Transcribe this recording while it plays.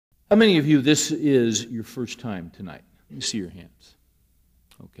How many of you, this is your first time tonight? Let me see your hands.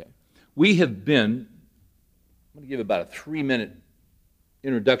 Okay. We have been, I'm going to give about a 3-minute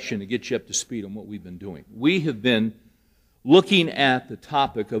introduction to get you up to speed on what we've been doing. We have been looking at the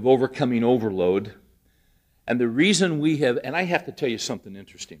topic of overcoming overload, and the reason we have, and I have to tell you something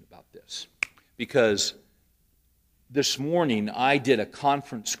interesting about this, because this morning I did a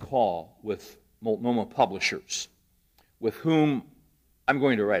conference call with Multnomah Publishers, with whom I'm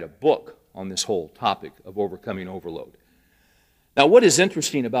going to write a book on this whole topic of overcoming overload. Now, what is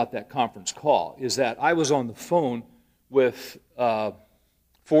interesting about that conference call is that I was on the phone with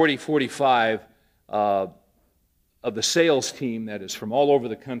 45 of the sales team that is from all over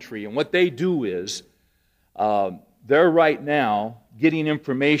the country, and what they do is they're right now getting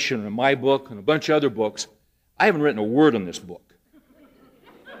information on my book and a bunch of other books. I haven't written a word on this book,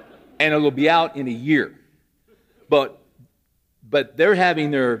 and it'll be out in a year. But they're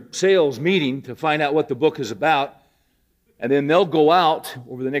having their sales meeting to find out what the book is about, and then they'll go out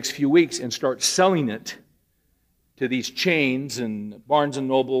over the next few weeks and start selling it to these chains and Barnes &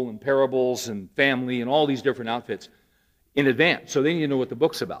 Noble and Parables and Family and all these different outfits in advance. So they need to know what the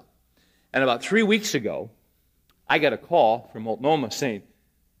book's about. And about 3 weeks ago, I got a call from Multnomah saying,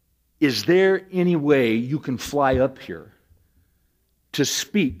 is there any way you can fly up here to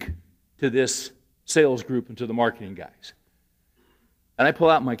speak to this sales group and to the marketing guys? And I pull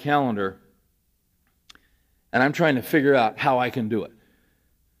out my calendar, and I'm trying to figure out how I can do it.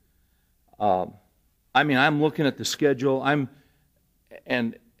 I'm looking at the schedule.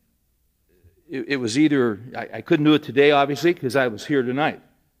 It was either, I couldn't do it today, obviously, because I was here tonight.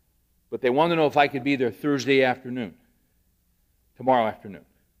 But they wanted to know if I could be there Thursday afternoon, tomorrow afternoon.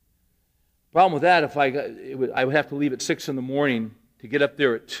 Problem with that, I would have to leave at 6 in the morning to get up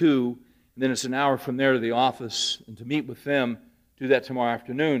there at 2, and then it's an hour from there to the office, and to meet with them, do that tomorrow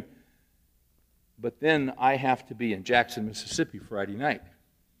afternoon. But then I have to be in Jackson, Mississippi Friday night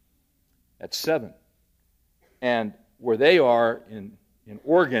at 7. And where they are in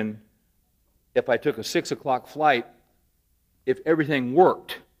Oregon, if I took a 6 o'clock flight, if everything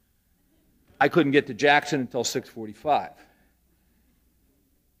worked, I couldn't get to Jackson until 6:45.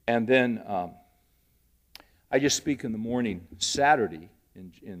 And then I just speak in the morning Saturday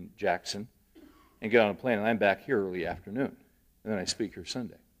in Jackson and get on a plane, and I'm back here early afternoon. And then I speak here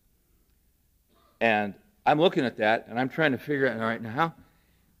Sunday. And I'm looking at that, and I'm trying to figure out, all right, now how?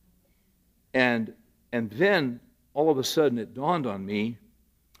 And then, all of a sudden, it dawned on me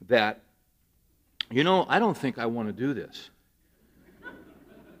that, I don't think I want to do this.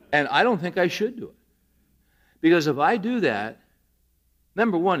 And I don't think I should do it. Because if I do that,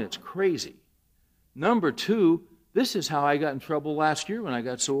 number one, it's crazy. Number two, this is how I got in trouble last year when I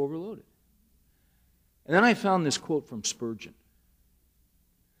got so overloaded. And then I found this quote from Spurgeon.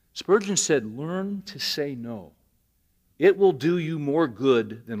 Spurgeon said, "Learn to say no. It will do you more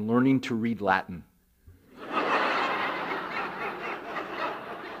good than learning to read Latin."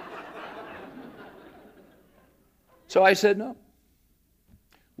 So I said no,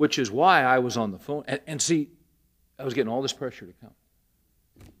 which is why I was on the phone. And see, I was getting all this pressure to come.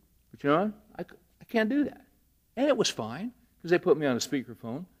 But you know what? I can't do that. And it was fine, because they put me on a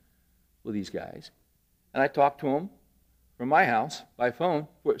speakerphone with these guys. And I talked to them from my house by phone,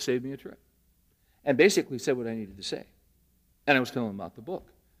 where it saved me a trip. And basically said what I needed to say. And I was telling them about the book.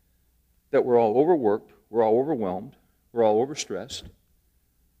 That we're all overworked, we're all overwhelmed, we're all overstressed,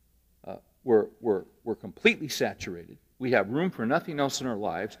 we're completely saturated. We have room for nothing else in our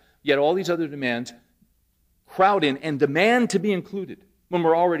lives, yet all these other demands crowd in and demand to be included when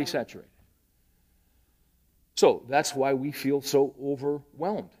we're already saturated. So that's why we feel so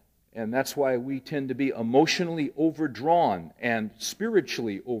overwhelmed. And that's why we tend to be emotionally overdrawn and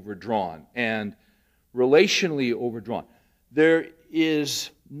spiritually overdrawn and relationally overdrawn. There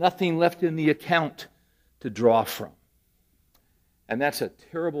is nothing left in the account to draw from. And that's a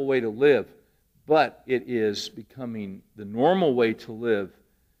terrible way to live, but it is becoming the normal way to live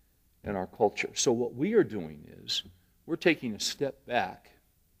in our culture. So what we are doing is we're taking a step back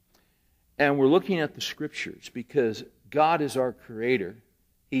and we're looking at the Scriptures, because God is our Creator.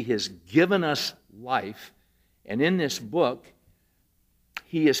 He has given us life, and in this book,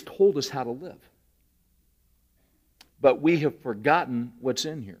 He has told us how to live. But we have forgotten what's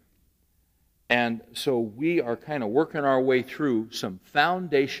in here. And so we are kind of working our way through some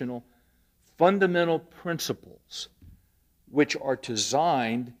foundational, fundamental principles which are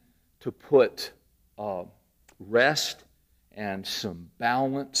designed to put rest and some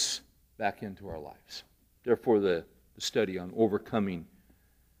balance back into our lives. Therefore, the study on overcoming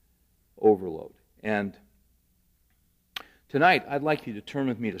overload. And Tonight, I'd like you to turn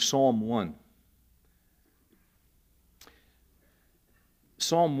with me to Psalm 1.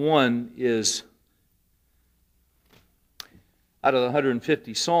 Psalm 1 is, out of the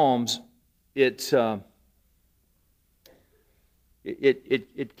 150 Psalms, it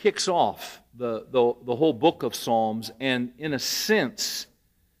kicks off the whole book of Psalms, and in a sense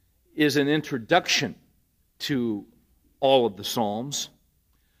is an introduction to all of the Psalms.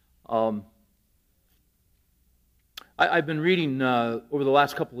 I've been reading over the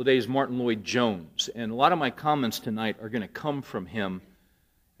last couple of days Martin Lloyd-Jones, and a lot of my comments tonight are going to come from him.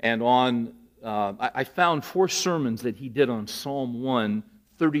 And I found 4 sermons that he did on Psalm 1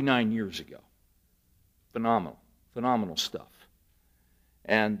 39 years ago. Phenomenal stuff.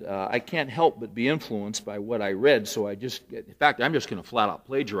 And I can't help but be influenced by what I read, so in fact, I'm just going to flat out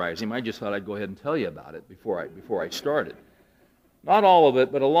plagiarize him. I just thought I'd go ahead and tell you about it before I started. Not all of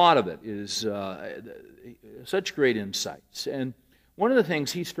it, but a lot of it is such great insights. And one of the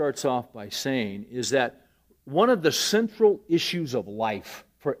things he starts off by saying is that one of the central issues of life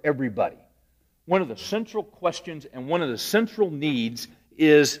for everybody, one of the central questions and one of the central needs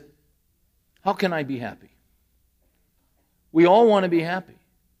is, how can I be happy? We all want to be happy.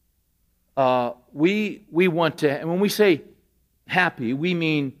 We want to, and when we say happy, we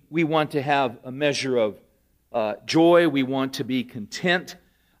mean we want to have a measure of joy. We want to be content.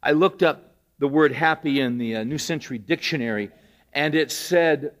 I looked up the word happy in the New Century Dictionary, and it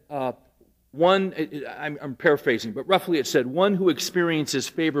said I'm paraphrasing, but roughly it said one who experiences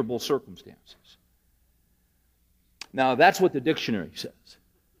favorable circumstances. Now, that's what the dictionary says.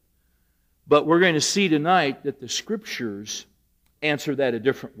 But we're going to see tonight that the Scriptures answer that a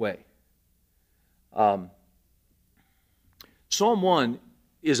different way. Psalm 1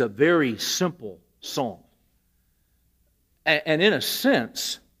 is a very simple psalm. And in a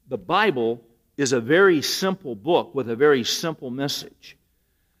sense, the Bible is a very simple book with a very simple message.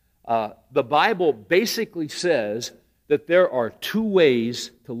 The Bible basically says that there are 2 ways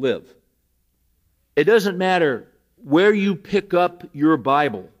to live. It doesn't matter where you pick up your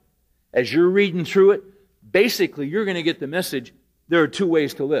Bible. As you're reading through it, basically you're going to get the message, there are 2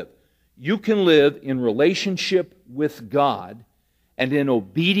 ways to live. You can live in relationship with God and in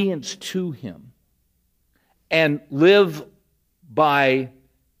obedience to Him and live by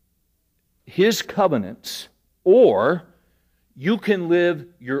His covenants, or you can live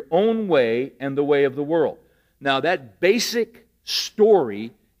your own way and the way of the world. Now, that basic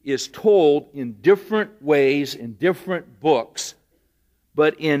story is told in different ways in different books,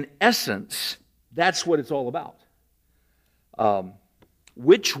 but in essence, that's what it's all about.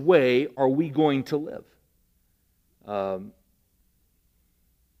 Which way are we going to live?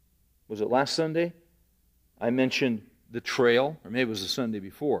 Was it last Sunday? I mentioned the trail, or maybe it was the Sunday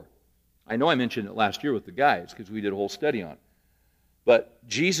before. I know I mentioned it last year with the guys because we did a whole study on it. But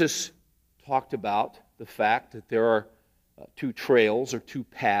Jesus talked about the fact that there are 2 trails or 2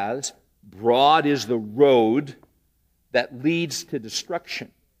 paths. Broad is the road that leads to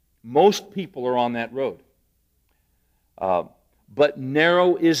destruction. Most people are on that road. But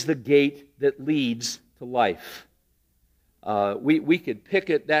narrow is the gate that leads to life. We could pick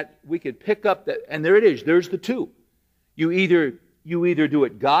up that, and there it is. There's the 2. You either do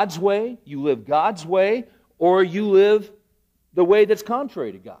it God's way, you live God's way, or you live the way that's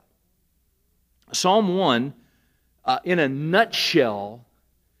contrary to God. Psalm 1, in a nutshell,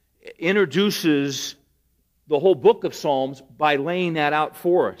 introduces the whole book of Psalms by laying that out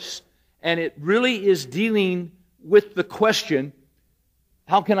for us. And it really is dealing with the question,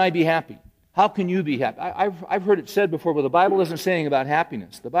 how can I be happy? How can you be happy? I've heard it said before, but the Bible doesn't say anything about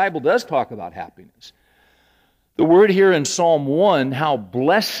happiness. The Bible does talk about happiness. The word here in Psalm 1, how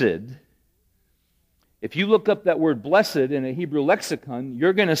blessed, if you look up that word blessed in a Hebrew lexicon,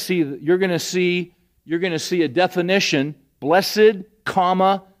 you're going to see a definition, blessed,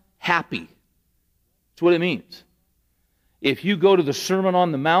 happy. That's what it means. If you go to the Sermon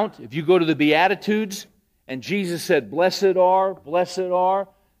on the Mount, if you go to the Beatitudes, and Jesus said, blessed are,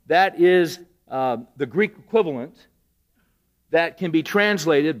 that is the Greek equivalent that can be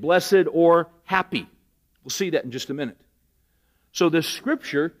translated blessed or happy. We'll see that in just a minute. So the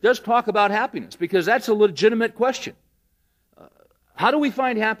Scripture does talk about happiness because that's a legitimate question. How do we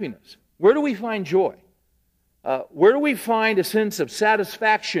find happiness? Where do we find joy? Where do we find a sense of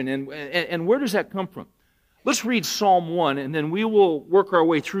satisfaction, and where does that come from? Let's read Psalm 1, and then we will work our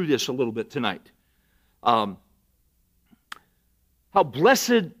way through this a little bit tonight. How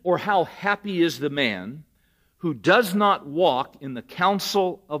blessed or how happy is the man who does not walk in the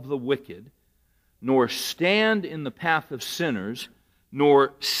counsel of the wicked, nor stand in the path of sinners,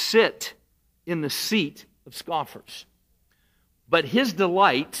 nor sit in the seat of scoffers. But his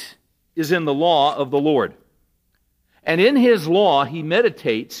delight is in the law of the Lord. And in his law he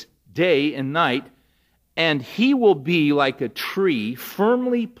meditates day and night, and he will be like a tree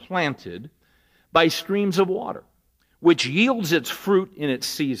firmly planted by streams of water, which yields its fruit in its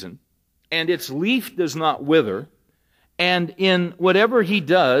season, and its leaf does not wither, and in whatever he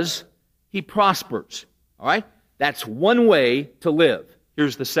does, he prospers. All right? That's one way to live.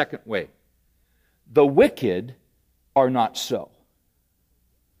 Here's the second way. The wicked are not so,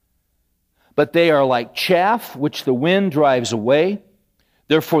 but they are like chaff which the wind drives away.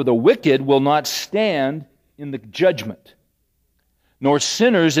 Therefore the wicked will not stand in the judgment, nor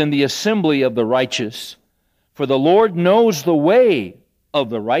sinners in the assembly of the righteous. For the Lord knows the way of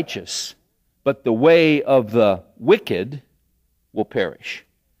the righteous, but the way of the wicked will perish.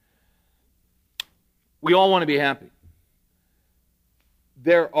 We all want to be happy.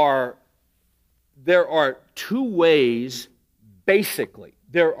 There are two ways, basically.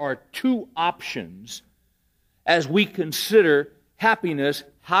 There are two options as we consider happiness,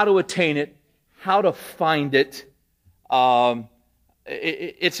 how to attain it, how to find it.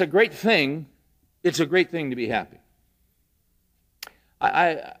 It's a great thing. It's a great thing to be happy.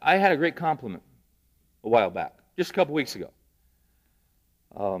 I had a great compliment a while back, just a couple weeks ago.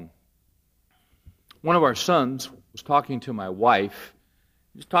 One of our sons was talking to my wife,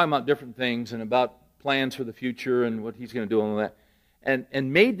 just talking about different things and about plans for the future and what he's going to do and all that,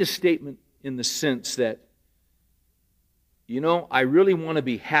 and made the statement in the sense that, you know, I really want to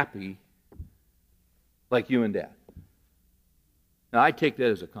be happy like you and Dad. Now, I take that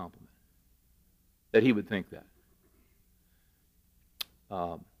as a compliment, that he would think that.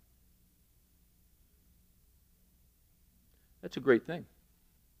 That's a great thing.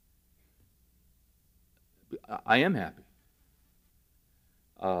 I am happy.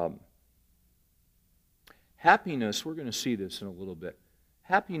 Happiness, we're going to see this in a little bit.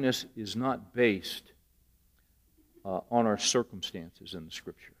 Happiness is not based on our circumstances in the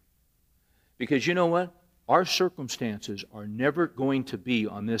Scripture. Because you know what? Our circumstances are never going to be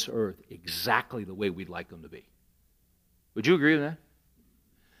on this earth exactly the way we'd like them to be. Would you agree with that?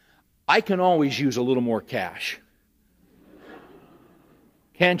 I can always use a little more cash.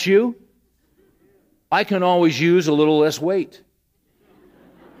 Can't you? I can always use a little less weight.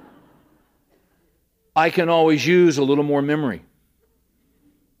 I can always use a little more memory.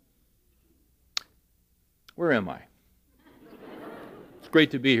 Where am I? It's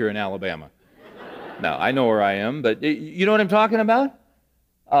great to be here in Alabama. Now, I know where I am, but you know what I'm talking about?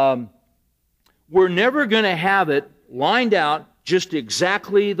 We're never going to have it lined out just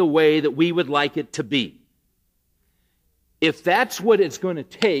exactly the way that we would like it to be. If that's what it's going to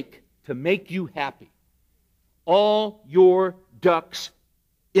take to make you happy, all your ducks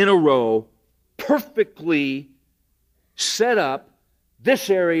in a row, perfectly set up, this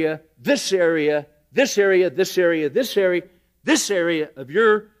area, this area, this area, this area, this area, this area of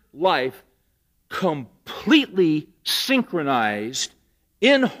your life, completely synchronized,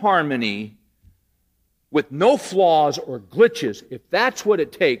 in harmony, with no flaws or glitches, if that's what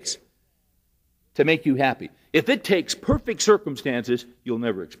it takes to make you happy. If it takes perfect circumstances, you'll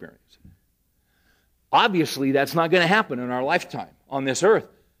never experience it. Obviously, that's not going to happen in our lifetime on this earth.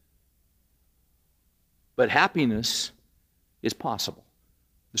 But happiness is possible.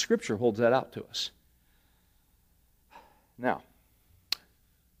 The Scripture holds that out to us. Now,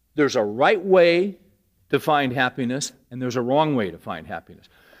 there's a right way to find happiness, and there's a wrong way to find happiness.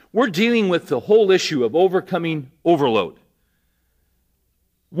 We're dealing with the whole issue of overcoming overload.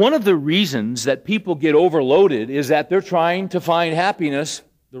 One of the reasons that people get overloaded is that they're trying to find happiness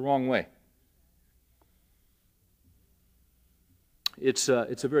the wrong way. It's a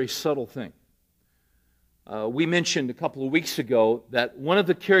very subtle thing. We mentioned a couple of weeks ago that one of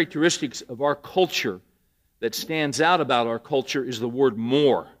the characteristics of our culture that stands out about our culture is the word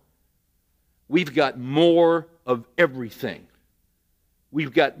more. We've got more of everything.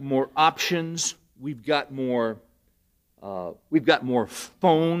 We've got more options. We've got more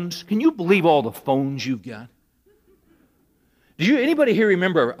phones. Can you believe all the phones you've got? Anybody here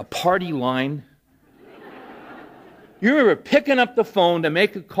remember a party line? You remember picking up the phone to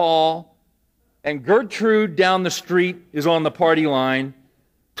make a call, and Gertrude down the street is on the party line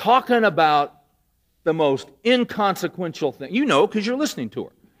talking about the most inconsequential thing. You know, because you're listening to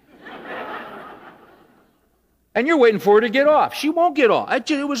her. And you're waiting for her to get off. She won't get off.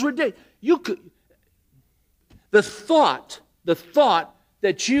 It was ridiculous. The thought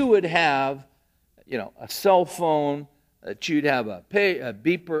that you would have, a cell phone, that you'd have a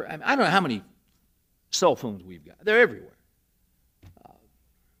beeper. I don't know how many cell phones we've got. They're everywhere.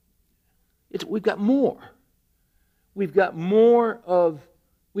 We've got more. We've got more of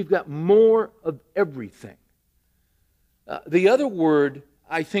everything. The other word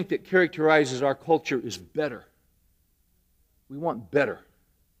I think that characterizes our culture is better. We want better.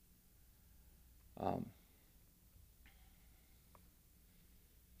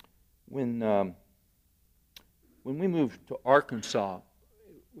 When we moved to Arkansas,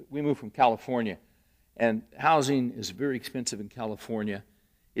 we moved from California, and housing is very expensive in California.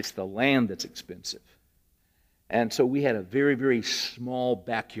 It's the land that's expensive. And so we had a very, very small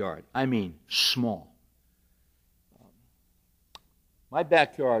backyard. I mean, small. My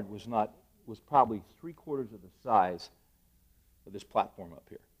backyard was probably 3/4 of the size of this platform up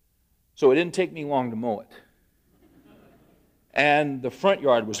here. So it didn't take me long to mow it. And the front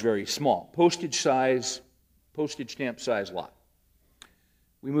yard was very small, postage stamp size lot.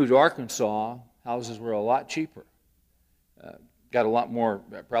 We moved to Arkansas, houses were a lot cheaper. Got a lot more,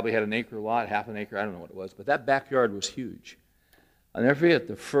 probably had an acre lot, half an acre, I don't know what it was, but that backyard was huge. I'll never forget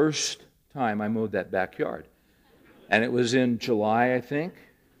the first time I mowed that backyard. And it was in July, I think,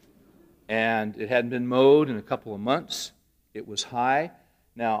 and it hadn't been mowed in a couple of months. It was high.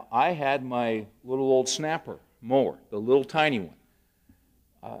 Now, I had my little old snapper mower, the little tiny one.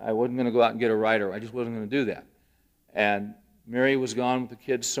 I wasn't going to go out and get a rider. I just wasn't going to do that. And Mary was gone with the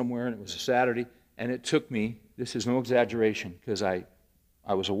kids somewhere, and it was a Saturday, and it took me, this is no exaggeration, because I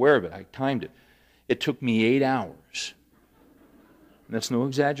was aware of it. I timed it. It took me 8 hours, and that's no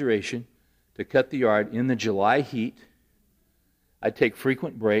exaggeration, to cut the yard in the July heat. I'd take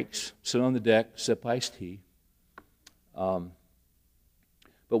frequent breaks, sit on the deck, sip iced tea.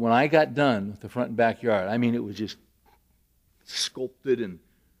 But when I got done with the front and backyard, I mean, it was just sculpted and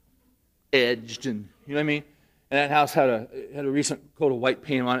edged, and you know what I mean? And that house had a recent coat of white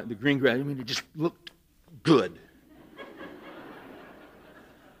paint on it, the green grass. I mean, it just looked good.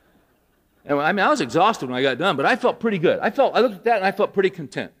 And I was exhausted when I got done, but I felt pretty good. I looked at that and I felt pretty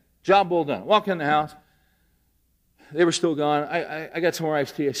content. Job well done. Walked in the house. They were still gone. I got some more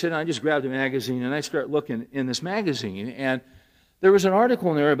iced tea. I sit down, I just grabbed a magazine, and I start looking in this magazine. And there was an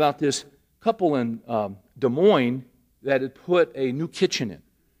article in there about this couple in Des Moines that had put a new kitchen in.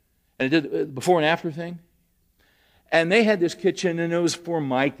 And it did a before and after thing. And they had this kitchen, and it was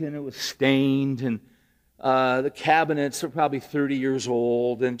Formica, and it was stained, and the cabinets are probably 30 years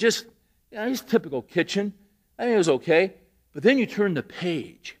old, and just typical kitchen. I mean, it was okay. But then you turn the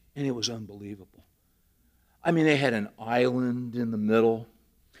page, and it was unbelievable. I mean, they had an island in the middle,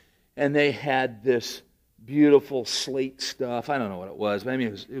 and they had this beautiful slate stuff. I don't know what it was, but I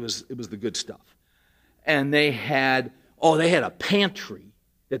mean, it was the good stuff. And they had a pantry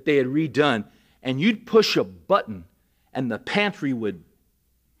that they had redone, and you'd push a button, and the pantry would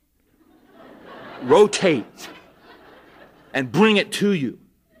rotate and bring it to you.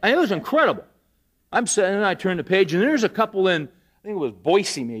 I mean, it was incredible. I'm sitting and I turned the page, and there's a couple in, I think it was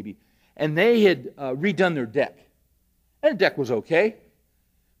Boise maybe, and they had redone their deck. And the deck was okay,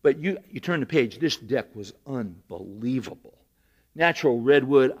 but you turn the page, this deck was unbelievable. Natural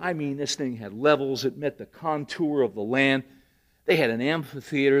redwood, I mean, this thing had levels, it met the contour of the land. They had an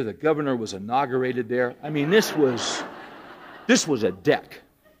amphitheater, the governor was inaugurated there. I mean, this was a deck.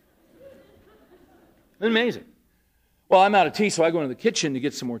 Amazing. Well, I'm out of tea, so I go into the kitchen to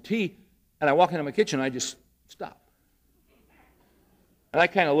get some more tea, and I walk into my kitchen, and I just stop. And I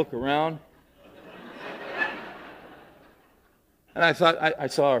kind of look around, and I thought, I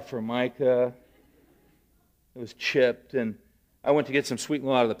saw our Formica, it was chipped, and I went to get some sweet and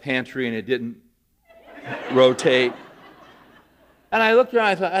low out of the pantry, and it didn't rotate. And I looked around,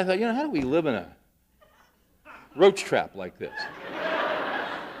 I thought, how do we live in a roach trap like this?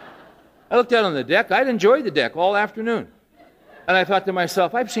 I looked out on the deck. I'd enjoyed the deck all afternoon. And I thought to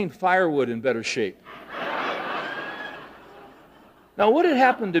myself, I've seen firewood in better shape. Now, what had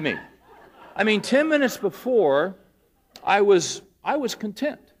happened to me? I mean, 10 minutes before, I was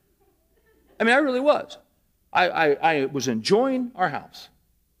content. I mean, I really was. I was enjoying our house.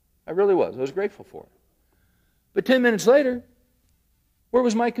 I really was. I was grateful for it. But 10 minutes later, where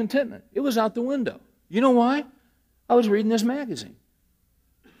was my contentment? It was out the window. You know why? I was reading this magazine.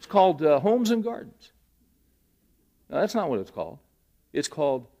 It's called Homes and Gardens. No, that's not what it's called. It's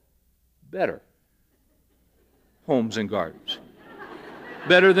called Better Homes and Gardens.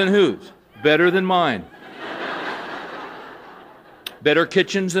 Better than whose? Better than mine. Better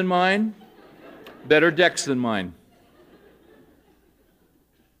kitchens than mine. Better decks than mine.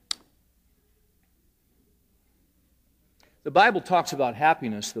 The Bible talks about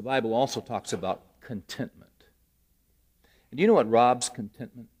happiness. The Bible also talks about contentment. And do you know what robs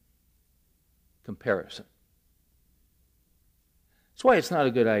contentment? Comparison. That's why it's not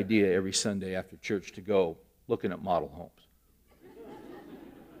a good idea every Sunday after church to go looking at model homes.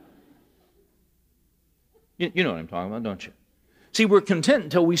 You know what I'm talking about, don't you? See, we're content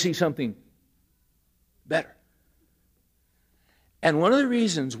until we see something better. And one of the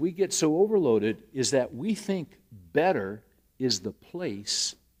reasons we get so overloaded is that we think better is the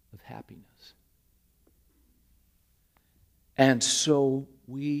place of happiness. And so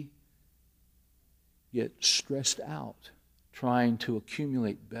we get stressed out trying to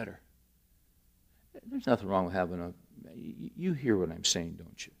accumulate better. There's nothing wrong with having you hear what I'm saying,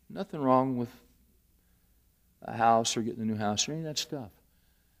 don't you? Nothing wrong with a house or getting a new house or any of that stuff.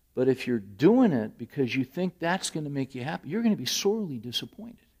 But if you're doing it because you think that's going to make you happy, you're going to be sorely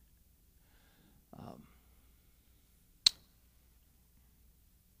disappointed.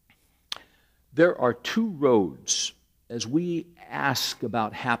 There are two roads as we ask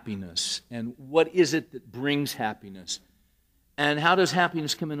about happiness and what is it that brings happiness and how does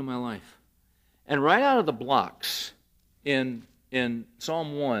happiness come into my life. And right out of the blocks in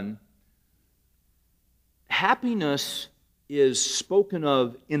Psalm 1, happiness is spoken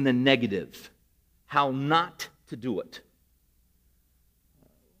of in the negative, how not to do it.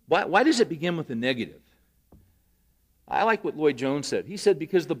 Why does it begin with the negative? I like what Lloyd Jones said. He said,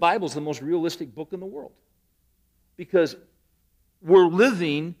 because the Bible is the most realistic book in the world. Because we're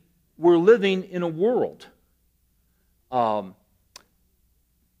living in a world. I'll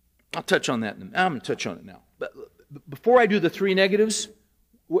touch on that. I'm going to touch on it now. But before I do the three negatives,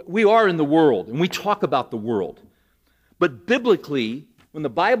 we are in the world, and we talk about the world. But biblically, when the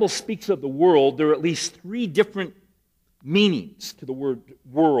Bible speaks of the world, there are at least three different meanings to the word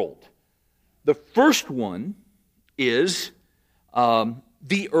world. The first one is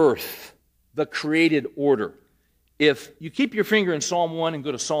the earth, the created order. If you keep your finger in Psalm 1 and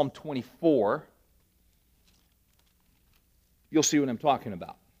go to Psalm 24, you'll see what I'm talking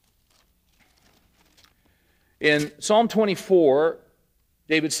about. In Psalm 24,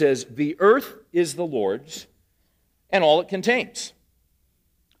 David says, "The earth is the Lord's, and all it contains,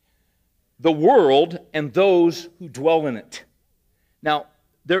 the world and those who dwell in it." Now,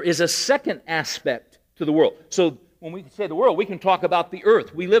 there is a second aspect to the world. So when we say the world, we can talk about the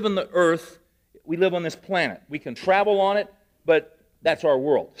earth. We live in the earth. We live on this planet. We can travel on it, but that's our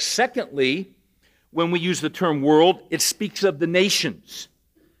world. Secondly, when we use the term world, it speaks of the nations.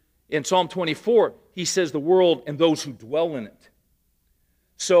 In Psalm 24, he says the world and those who dwell in it.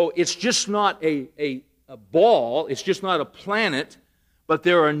 So it's just not a ball, it's just not a planet, but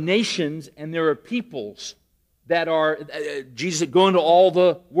there are nations and there are peoples that are, Jesus said, go into all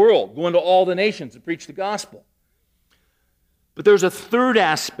the world, go into all the nations and preach the gospel. But there's a third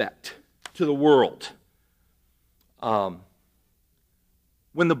aspect to the world.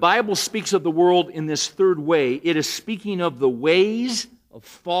 When the Bible speaks of the world in this third way, it is speaking of the ways of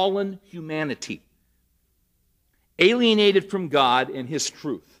fallen humanity, alienated from God and His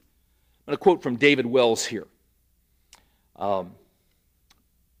truth. I'm going to quote from David Wells here.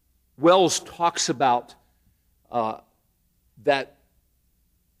 Wells talks about that,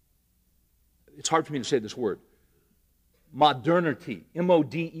 it's hard for me to say this word, modernity,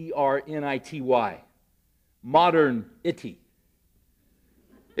 M-O-D-E-R-N-I-T-Y, modernity,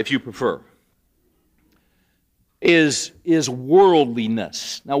 if you prefer, is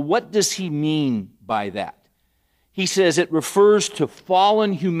worldliness. Now, what does he mean by that? He says it refers to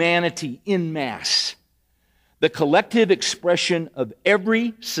fallen humanity en masse, the collective expression of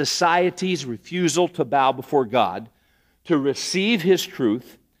every society's refusal to bow before God, to receive His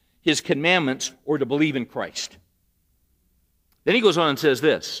truth, His commandments, or to believe in Christ. Then he goes on and says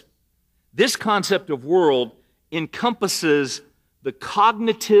this concept of world encompasses the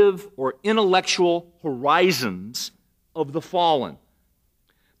cognitive or intellectual horizons of the fallen,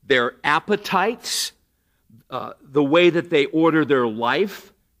 their appetites, the way that they order their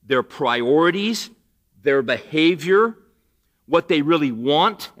life, their priorities, their behavior, what they really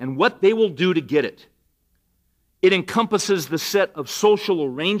want, and what they will do to get it. It encompasses the set of social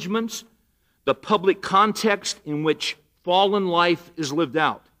arrangements, the public context in which fallen life is lived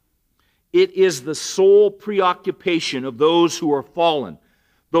out. It is the sole preoccupation of those who are fallen,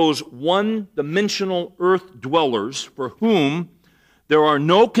 those one-dimensional earth dwellers for whom there are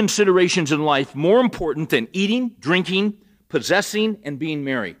no considerations in life more important than eating, drinking, possessing, and being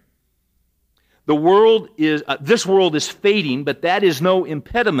merry. This world is fading, but that is no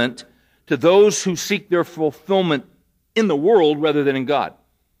impediment to those who seek their fulfillment in the world rather than in God.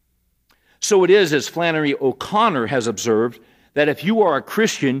 So it is, as Flannery O'Connor has observed, that if you are a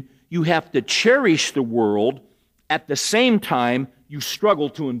Christian, you have to cherish the world at the same time you struggle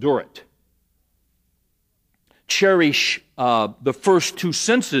to endure it. Cherish the first two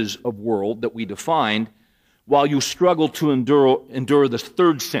senses of world that we defined while you struggle to endure the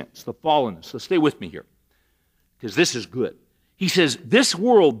third sense, the fallenness. So stay with me here, because this is good. He says, this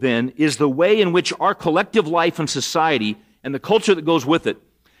world then is the way in which our collective life and society and the culture that goes with it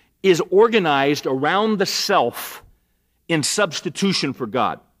is organized around the self in substitution for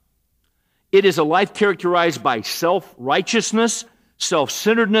God. It is a life characterized by self-righteousness,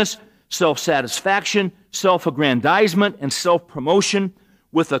 self-centeredness, self-satisfaction, self-aggrandizement, and self-promotion,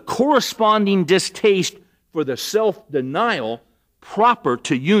 with a corresponding distaste for the self-denial proper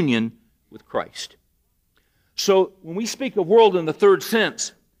to union with Christ. So when we speak of world in the third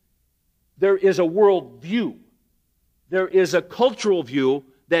sense, there is a world view. There is a cultural view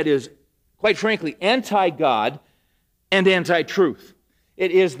that is, quite frankly, anti-God and anti-truth.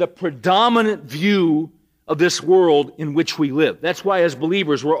 It is the predominant view of this world in which we live. That's why as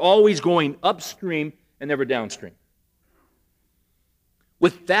believers we're always going upstream and never downstream.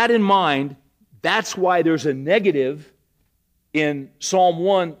 With that in mind, that's why there's a negative in Psalm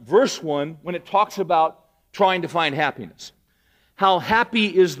 1, verse 1, when it talks about trying to find happiness. How happy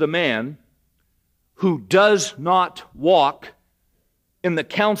is the man who does not walk in the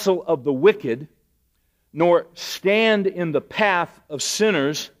counsel of the wicked, nor stand in the path of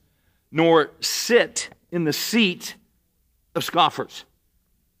sinners, nor sit in the seat of scoffers.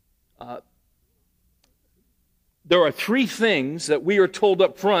 There are three things that we are told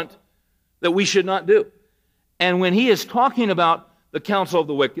up front that we should not do. And when he is talking about the counsel of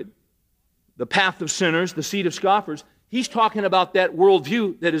the wicked, the path of sinners, the seat of scoffers, he's talking about that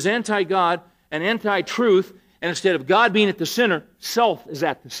worldview that is anti-God and anti-truth, and instead of God being at the center, self is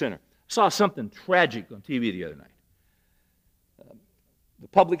at the center. I saw something tragic on TV the other night. The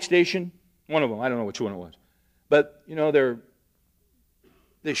public station, one of them, I don't know which one it was, but, you know,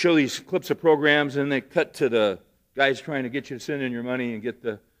 they show these clips of programs, and they cut to the guys trying to get you to send in your money and get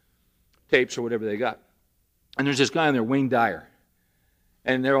the tapes or whatever they got. And there's this guy in there, Wayne Dyer,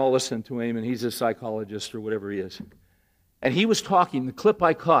 and they're all listening to him, and he's a psychologist or whatever he is. And he was talking, the clip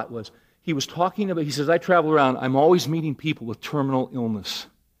I caught was, he was talking about, he says, I travel around, I'm always meeting people with terminal illness.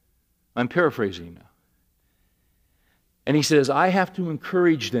 I'm paraphrasing now. And he says, I have to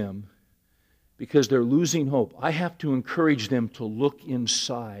encourage them because they're losing hope. I have to encourage them to look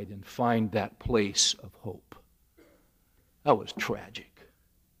inside and find that place of hope. That was tragic.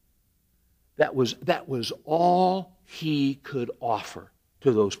 That was all he could offer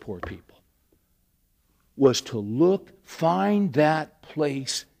to those poor people, was to look, find that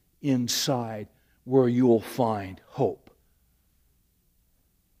place inside where you'll find hope.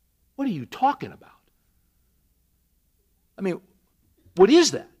 What are you talking about? I mean, what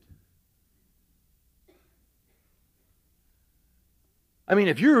is that? I mean,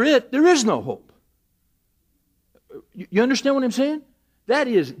 if you're it, there is no hope. You understand what I'm saying? That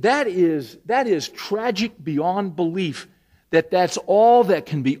is tragic beyond belief that that's all that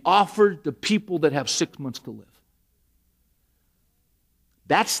can be offered to people that have 6 months to live.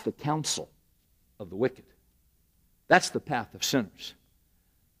 That's the counsel of the wicked. That's the path of sinners.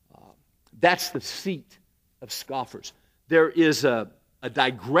 That's the seat of scoffers. There is a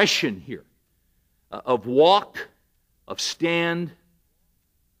digression here of walk, of stand,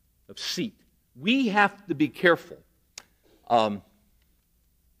 of seat. We have to be careful.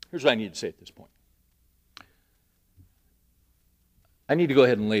 Here's what I need to say at this point. I need to go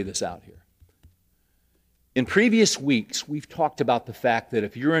ahead and lay this out here. In previous weeks, we've talked about the fact that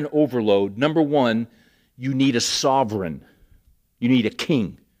if you're in overload, number one, you need a sovereign. You need a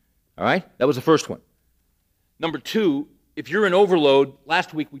king. All right? That was the first one. Number two, if you're in overload,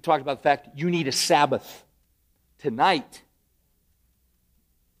 last week we talked about the fact you need a Sabbath. Tonight,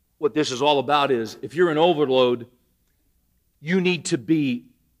 what this is all about is if you're in overload, you need to be,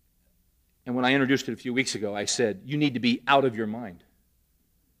 and when I introduced it a few weeks ago, I said, you need to be out of your mind,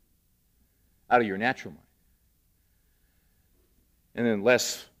 out of your natural mind. And then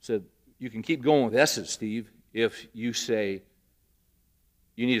Les said, you can keep going with S's, Steve, if you say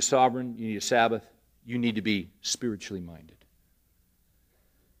you need a sovereign, you need a Sabbath, you need to be spiritually minded.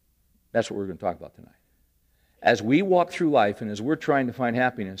 That's what we're going to talk about tonight. As we walk through life and as we're trying to find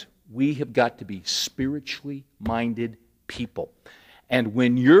happiness, we have got to be spiritually minded people. And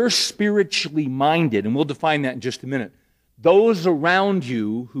when you're spiritually minded, and we'll define that in just a minute, those around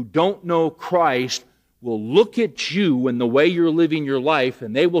you who don't know Christ will look at you and the way you're living your life,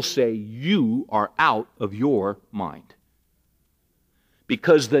 and they will say, you are out of your mind.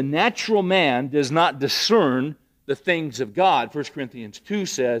 Because the natural man does not discern the things of God. 1 Corinthians 2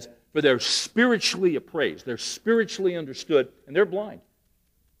 says, for they're spiritually appraised, they're spiritually understood, and they're blind.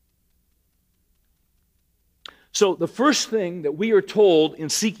 So the first thing that we are told in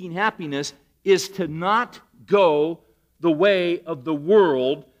seeking happiness is to not go the way of the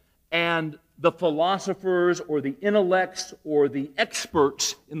world and the philosophers or the intellects or the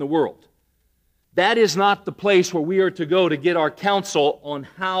experts in the world. That is not the place where we are to go to get our counsel on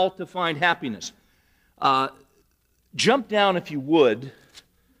how to find happiness. Jump down, if you would,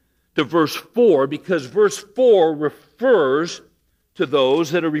 to verse 4, because verse 4 refers to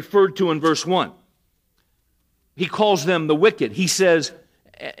those that are referred to in verse 1. He calls them the wicked. He says,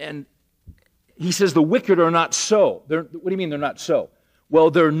 the wicked are not so. What do you mean they're not so? Well,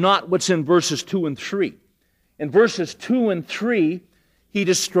 they're not what's in verses 2 and 3. In verses 2 and 3, he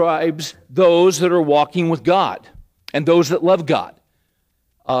describes those that are walking with God and those that love God.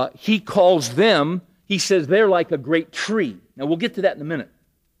 He calls them, he says they're like a great tree. Now, we'll get to that in a minute.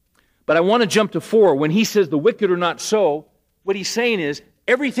 But I want to jump to 4. When he says the wicked are not so, what he's saying is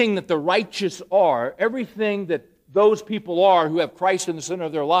everything that the righteous are, everything that those people are who have Christ in the center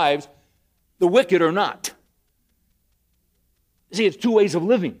of their lives, the wicked are not. See, it's two ways of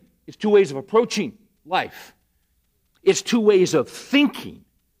living. It's two ways of approaching life. It's two ways of thinking.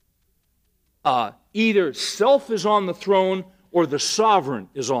 Either self is on the throne or the sovereign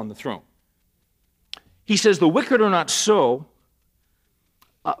is on the throne. He says the wicked are not so,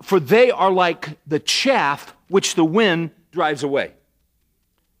 for they are like the chaff which the wind drives away.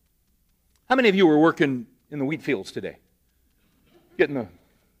 How many of you were working in the wheat fields today? I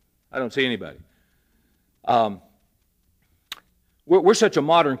don't see anybody. We're such a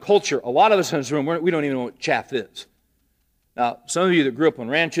modern culture. A lot of us in this room, we don't even know what chaff is. Now, some of you that grew up on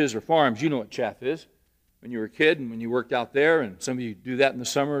ranches or farms, you know what chaff is when you were a kid and when you worked out there, and some of you do that in the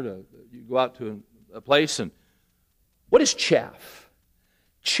summer. You go out to a place, and what is chaff?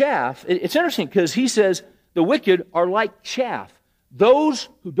 Chaff, it's interesting because he says the wicked are like chaff. Those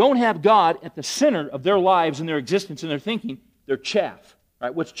who don't have God at the center of their lives and their existence and their thinking, they're chaff.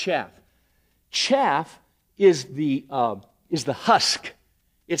 Right? What's chaff? Chaff is the husk.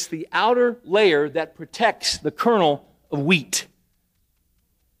 It's the outer layer that protects the kernel of wheat.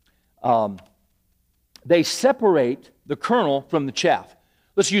 They separate the kernel from the chaff.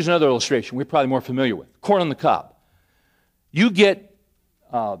 Let's use another illustration we're probably more familiar with. Corn on the cob. You get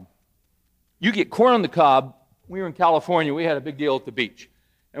corn on the cob. We were in California. We had a big deal at the beach.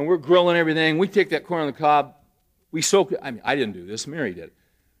 And we're grilling everything. We take that corn on the cob. We soak it. I didn't do this. Mary did.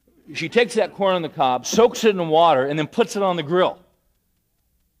 She takes that corn on the cob, soaks it in water, and then puts it on the grill.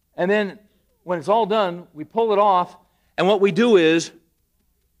 And then when it's all done, we pull it off. And what we do is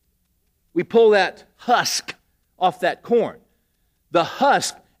we pull that husk off that corn. The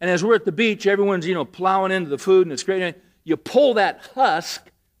husk, and as we're at the beach, everyone's, plowing into the food, and it's great. You pull that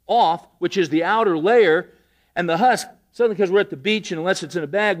husk off, which is the outer layer, and the husk, suddenly because we're at the beach, and unless it's in a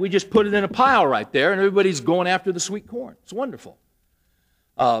bag, we just put it in a pile right there, and everybody's going after the sweet corn. It's wonderful.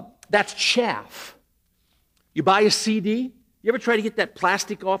 That's chaff. You buy a CD. You ever try to get that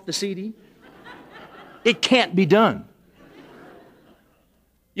plastic off the CD? It can't be done.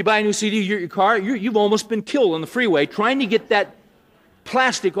 You buy a new CD, your car, you've almost been killed on the freeway trying to get that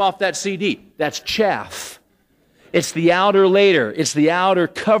plastic off that CD. That's chaff. It's the outer layer. It's the outer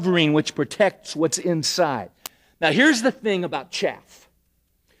covering which protects what's inside. Now, here's the thing about chaff.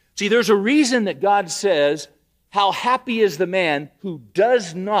 See, there's a reason that God says, how happy is the man who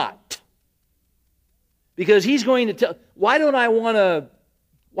does not. Because he's going to tell, why don't I want to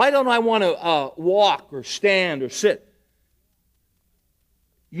walk or stand or sit?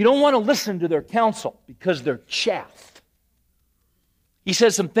 You don't want to listen to their counsel because they're chaff. He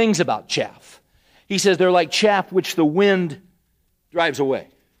says some things about chaff. He says they're like chaff which the wind drives away.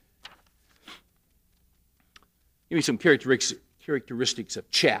 Give me some characteristics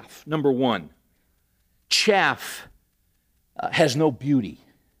of chaff. Number one, chaff has no beauty.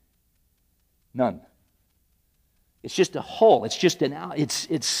 None. It's just a hull. It's just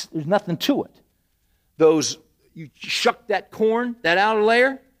there's nothing to it. You shuck that corn, that outer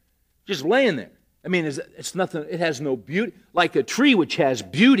layer, just laying there. I mean, it's nothing. It has no beauty. Like a tree which has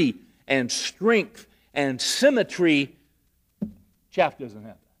beauty and strength and symmetry, chaff doesn't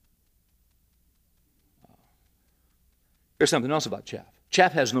have that. There's something else about chaff.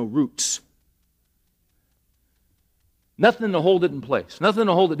 Chaff has no roots. Nothing to hold it in place. Nothing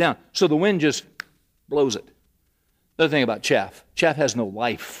to hold it down. So the wind just blows it. Another thing about chaff. Chaff has no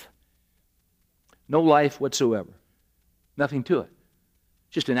life. No life whatsoever. Nothing to it.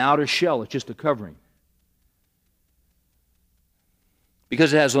 Just an outer shell. It's just a covering.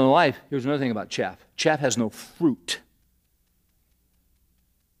 Because it has no life, here's another thing about chaff. Chaff has no fruit.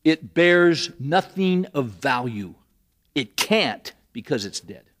 It bears nothing of value. It can't because it's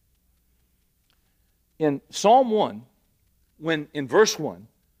dead. In Psalm 1, in verse 1,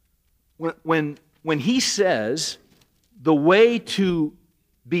 when when he says the way to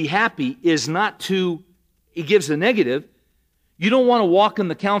be happy is not to, he gives the negative, you don't want to walk in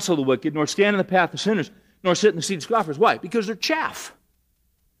the counsel of the wicked, nor stand in the path of sinners, nor sit in the seat of scoffers. Why? Because they're chaff.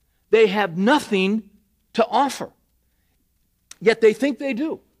 They have nothing to offer. Yet they think they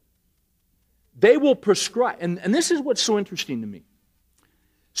do. They will prescribe. And this is what's so interesting to me.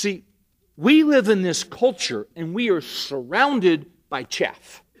 See, we live in this culture and we are surrounded by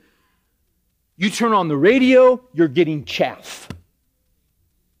chaff. You turn on the radio, you're getting chaff.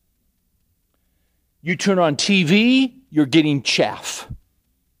 You turn on TV, you're getting chaff.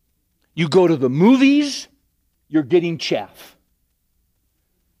 You go to the movies, you're getting chaff.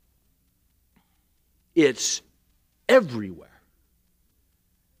 It's everywhere.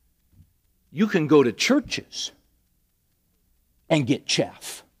 You can go to churches and get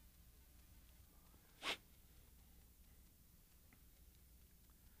chaff.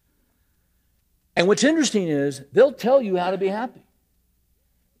 And what's interesting is they'll tell you how to be happy.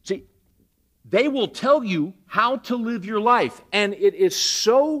 See, they will tell you how to live your life. And it is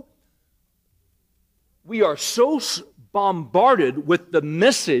so, we are so bombarded with the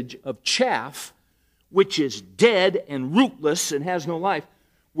message of chaff, which is dead and rootless and has no life.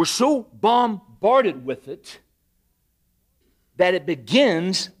 We're so bombarded with it that it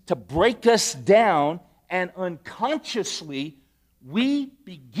begins to break us down, and unconsciously we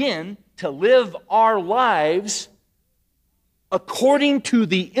begin to live our lives according to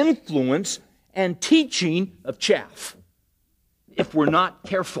the influence and teaching of chaff, if we're not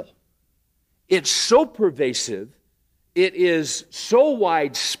careful. It's so pervasive, it is so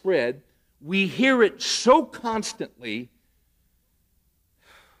widespread, we hear it so constantly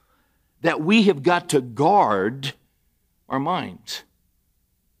that we have got to guard our minds.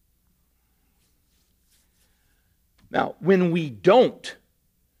 Now, when we don't,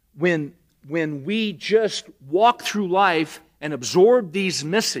 when we just walk through life and absorb these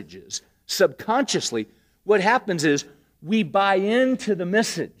messages subconsciously, what happens is we buy into the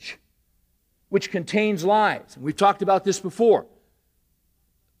message, which contains lies. We've talked about this before.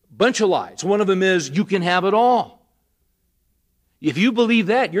 A bunch of lies. One of them is, you can have it all. If you believe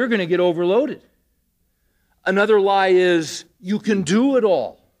that, you're going to get overloaded. Another lie is, you can do it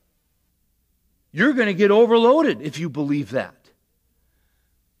all. You're going to get overloaded if you believe that.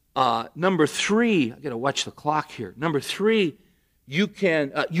 Number three, I've got to watch the clock here. Number three, you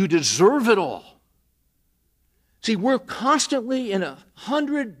deserve it all. See, we're constantly in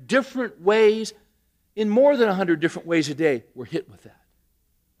 100 different ways, in more than 100 different ways a day, we're hit with that.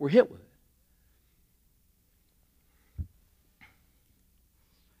 We're hit with it.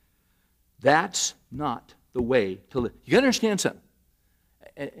 That's not the way to live. You got to understand something.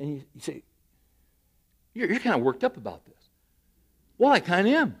 And you say, you're kind of worked up about this. Well, I kind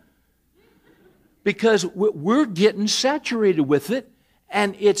of am. Because we're getting saturated with it,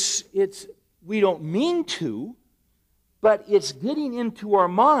 and it's we don't mean to, but it's getting into our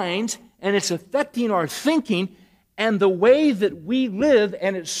minds, and it's affecting our thinking and the way that we live,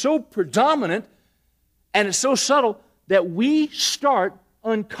 and it's so predominant and it's so subtle that we start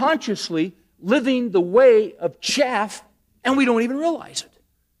unconsciously living the way of chaff, and we don't even realize it.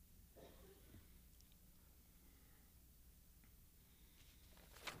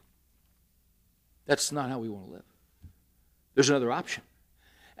 That's not how we want to live. There's another option.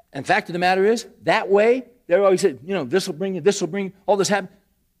 And the fact of the matter is, that way, they're always saying, this will bring all this happiness.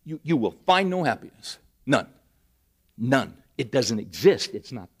 You will find no happiness. None. None. It doesn't exist.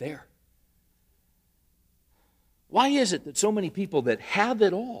 It's not there. Why is it that so many people that have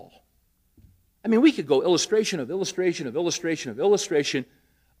it all, I mean, we could go illustration of illustration of illustration of illustration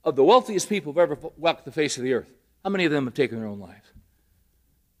of the wealthiest people who've ever walked the face of the earth. How many of them have taken their own lives?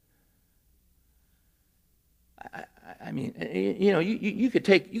 I mean, you could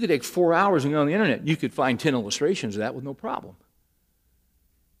take 4 hours and go on the internet. You could find 10 illustrations of that with no problem.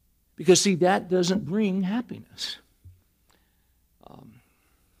 Because, see, that doesn't bring happiness.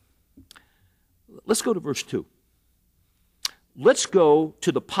 Let's go to verse 2. Let's go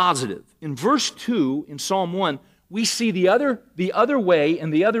to the positive. In verse 2, in Psalm 1, we see the other way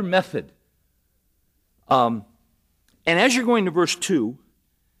and the other method. And as you're going to verse 2,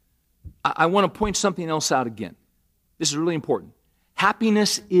 I want to point something else out again. This is really important.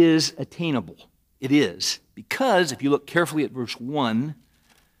 Happiness is attainable. It is. Because if you look carefully at verse 1,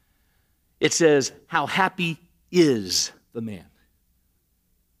 it says, how happy is the man.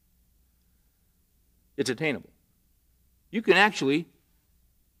 It's attainable. You can actually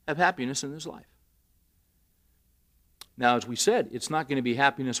have happiness in this life. Now, as we said, it's not going to be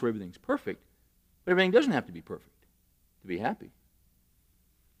happiness where everything's perfect, but everything doesn't have to be perfect to be happy.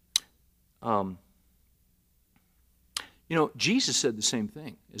 You know, Jesus said the same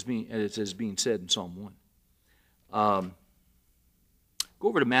thing as being said in Psalm 1. Go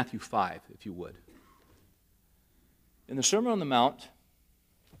over to Matthew 5, if you would. In the Sermon on the Mount,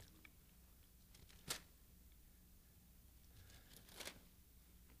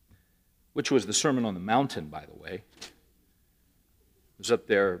 which was the Sermon on the Mountain, by the way. It was up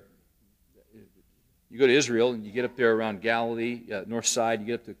there. You go to Israel, and you get up there around Galilee, north side, you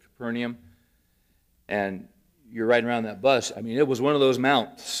get up to Capernaum, and you're riding around that bus. I mean, it was one of those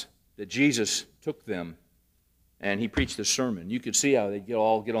mounts that Jesus took them, and he preached the sermon. You could see how they'd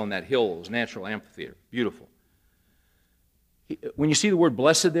all get on that hill. It was a natural amphitheater. Beautiful. When you see the word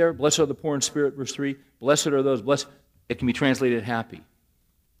blessed there, blessed are the poor in spirit, verse 3, blessed are those, blessed, it can be translated happy.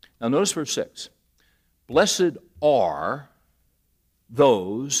 Now notice verse 6. Blessed are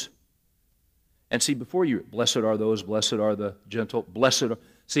those, and see before you, blessed are those, blessed are the gentle, blessed are,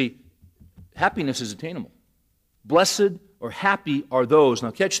 see, happiness is attainable. Blessed or happy are those, now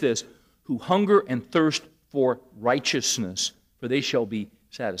catch this, who hunger and thirst for righteousness, for they shall be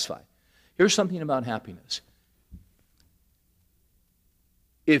satisfied. Here's something about happiness.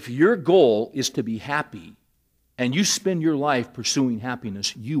 If your goal is to be happy, and you spend your life pursuing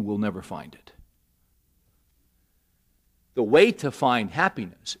happiness, you will never find it. The way to find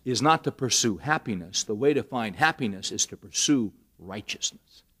happiness is not to pursue happiness. The way to find happiness is to pursue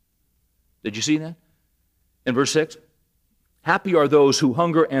righteousness. Did you see that? In verse 6, happy are those who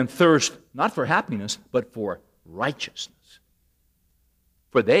hunger and thirst, not for happiness, but for righteousness.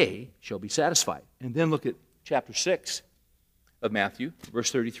 For they shall be satisfied. And then look at chapter 6 of Matthew,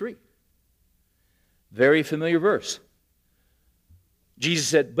 verse 33. Very familiar verse. Jesus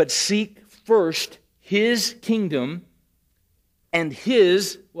said, but seek first his kingdom and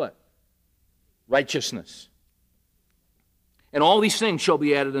his, what? Righteousness. And all these things shall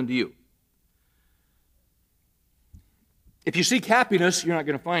be added unto you. If you seek happiness, you're not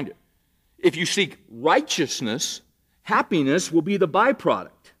going to find it. If you seek righteousness, happiness will be the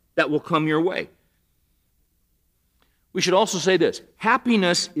byproduct that will come your way. We should also say this.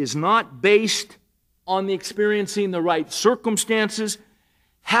 Happiness is not based on the experiencing the right circumstances.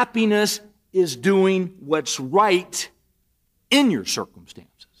 Happiness is doing what's right in your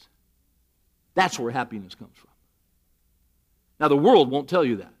circumstances. That's where happiness comes from. Now, the world won't tell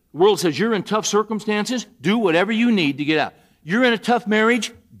you that. The world says you're in tough circumstances, do whatever you need to get out. You're in a tough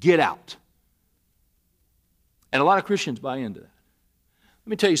marriage, get out. And a lot of Christians buy into that. Let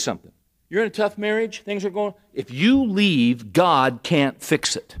me tell you something. You're in a tough marriage, things are going, if you leave, God can't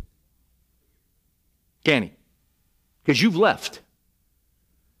fix it. Can he? Because you've left.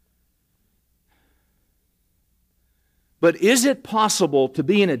 But is it possible to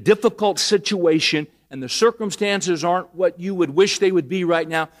be in a difficult situation and the circumstances aren't what you would wish they would be right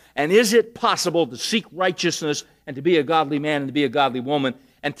now? And is it possible to seek righteousness and to be a godly man and to be a godly woman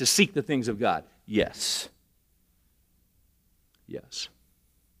and to seek the things of God? Yes. Yes.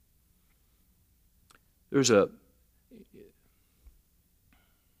 That's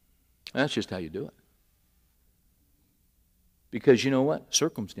just how you do it. Because you know what?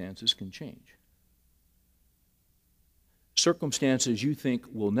 Circumstances can change. Circumstances you think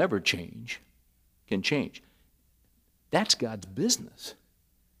will never change can change. That's God's business.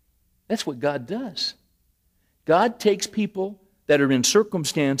 That's what God does. God takes people that are in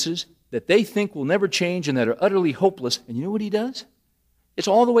circumstances that they think will never change and that are utterly hopeless, and you know what he does? It's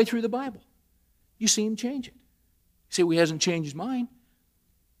all the way through the Bible. You see him change it. You say, well, he hasn't changed his mind.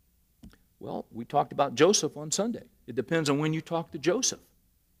 Well, we talked about Joseph on Sunday. It depends on when you talk to Joseph.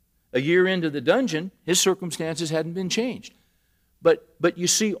 A year into the dungeon, his circumstances hadn't been changed. But you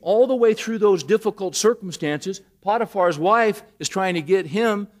see, all the way through those difficult circumstances, Potiphar's wife is trying to get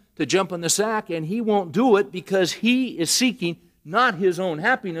him to jump in the sack, and he won't do it because he is seeking not his own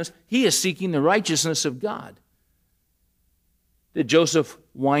happiness, he is seeking the righteousness of God. Did Joseph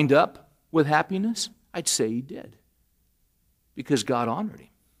wind up with happiness? I'd say he did, because God honored him.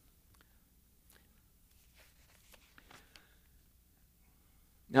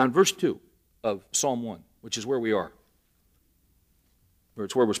 Now in verse 2 of Psalm 1, which is where we are, or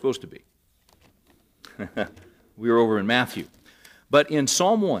it's where we're supposed to be. We are over in Matthew. But in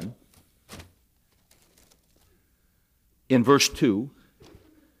Psalm 1, in verse 2,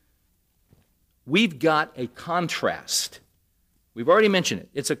 we've got a contrast. We've already mentioned it.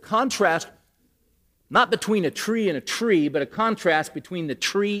 It's a contrast not between a tree and a tree, but a contrast between the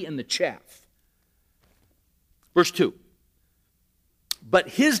tree and the chaff. Verse 2. But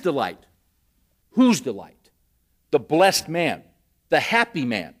his delight, whose delight? The blessed man, the happy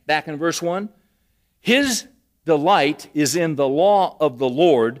man. Back in verse 1, his delight is in the law of the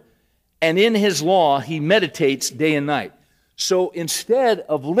Lord, and in his law he meditates day and night. So instead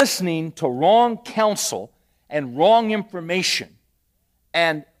of listening to wrong counsel and wrong information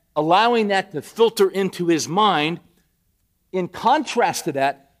and allowing that to filter into his mind, in contrast to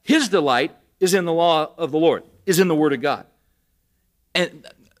that, his delight is in the law of the Lord, is in the Word of God. And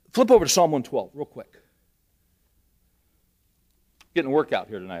flip over to Psalm 112 real quick. Getting a workout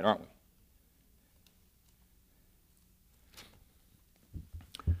here tonight, aren't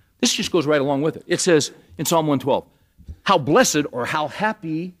we? This just goes right along with it. It says in Psalm 112, how blessed or how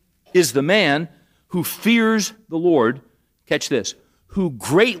happy is the man who fears the Lord, catch this, who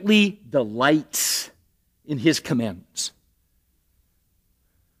greatly delights in his commandments.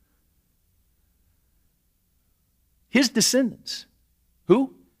 His descendants.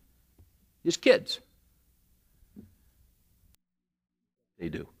 Who? His kids. They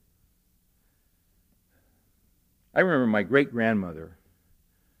do. I remember my great-grandmother,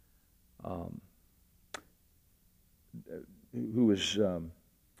 who was an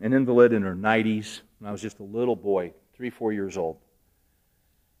invalid in her 90s when I was just a little boy, 3, 4 years old.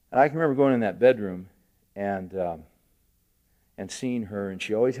 And I can remember going in that bedroom and seeing her, and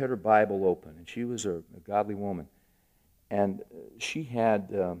she always had her Bible open, and she was a godly woman. And she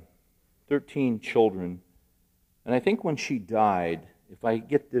had 13 children, and I think when she died, if I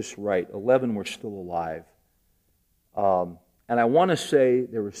get this right, 11 were still alive. And I want to say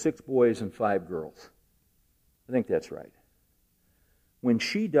there were 6 boys and 5 girls. I think that's right. When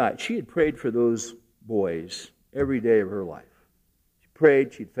she died, she had prayed for those boys every day of her life. She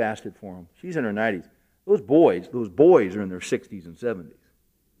prayed, she'd fasted for them. She's in her 90s. Those boys are in their 60s and 70s.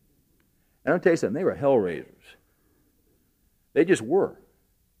 And I'll tell you something, they were hell raisers. They just were.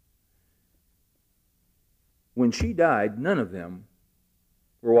 When she died, none of them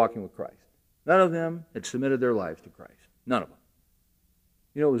were walking with Christ. None of them had submitted their lives to Christ. None of them.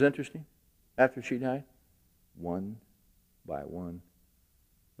 You know what was interesting? After she died, one by one,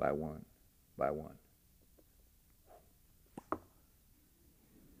 by one, by one.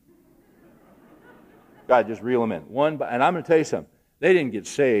 God, just reel them in. And I'm going to tell you something. They didn't get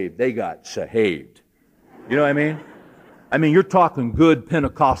saved. They got sahaved. You know what I mean? I mean, you're talking good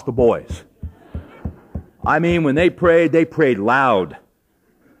Pentecostal boys. I mean, when they prayed loud.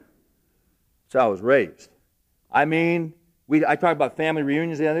 That's how I was raised. I mean, I talked about family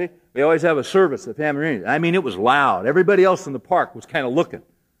reunions the other day. We always have a service at family reunions. I mean, it was loud. Everybody else in the park was kind of looking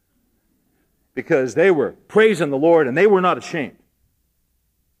because they were praising the Lord and they were not ashamed.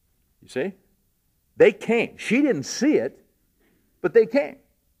 You see? They came. She didn't see it, but they came.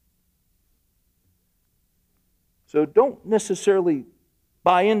 So don't necessarily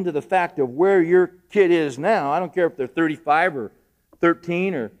buy into the fact of where your kid is now. I don't care if they're 35 or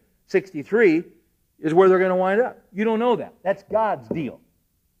 13 or 63, is where they're going to wind up. You don't know that. That's God's deal.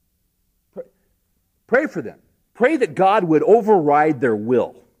 Pray for them. Pray that God would override their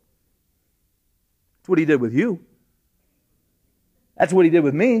will. That's what He did with you. That's what He did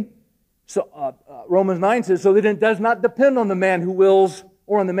with me. So Romans 9 says, so that it does not depend on the man who wills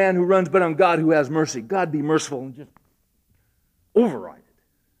or on the man who runs, but on God who has mercy. God be merciful and just override it.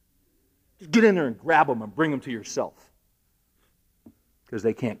 Just get in there and grab them and bring them to yourself. Because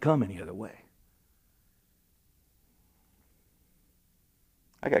they can't come any other way.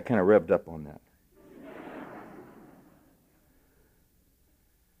 I got kind of revved up on that.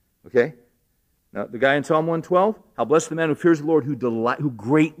 Okay? Now, the guy in Psalm 112, how blessed the man who fears the Lord, who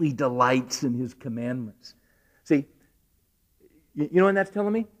greatly delights in His commandments. See, you know what that's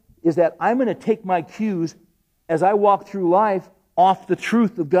telling me? Is that I'm going to take my cues as I walk through life off the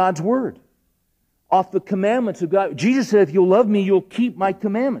truth of God's Word. Off the commandments of God. Jesus said, if you'll love me, you'll keep my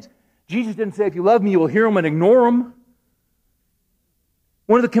commandments. Jesus didn't say, if you love me, you'll hear them and ignore them.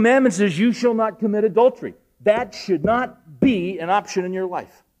 One of the commandments is, you shall not commit adultery. That should not be an option in your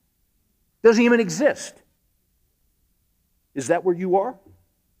life. Doesn't even exist. Is that where you are?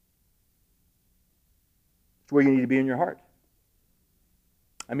 It's where you need to be in your heart.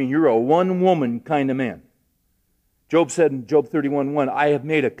 I mean, you're a one-woman kind of man. Job said in Job 31:1, I have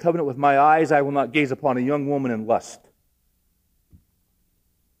made a covenant with my eyes, I will not gaze upon a young woman in lust.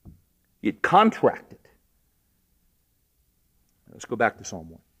 You'd contracted. Let's go back to Psalm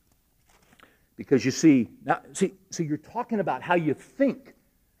 1. Because you see, you're talking about how you think.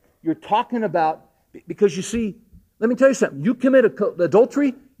 You're talking about, because you see, let me tell you something. You commit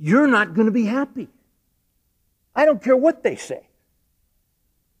adultery, you're not going to be happy. I don't care what they say.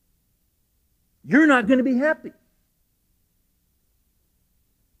 You're not going to be happy.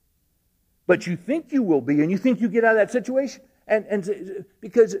 But you think you will be, and you think you get out of that situation. And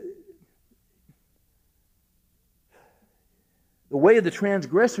because the way of the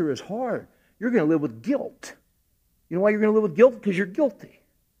transgressor is hard. You're going to live with guilt. You know why you're going to live with guilt? Because you're guilty.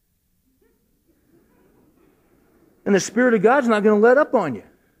 And the Spirit of God's not going to let up on you.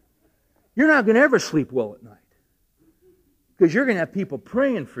 You're not going to ever sleep well at night. Because you're going to have people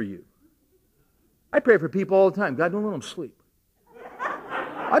praying for you. I pray for people all the time. God, don't let them sleep.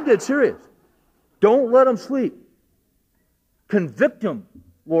 I'm dead serious. Don't let them sleep. Convict them,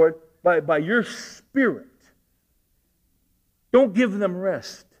 Lord, by your Spirit. Don't give them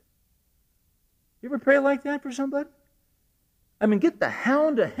rest. You ever pray like that for somebody? I mean, get the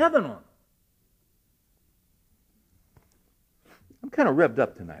hound of heaven on them. I'm kind of revved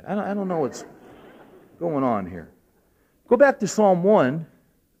up tonight. I don't know what's going on here. Go back to Psalm 1.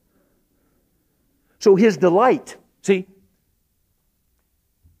 So his delight, see,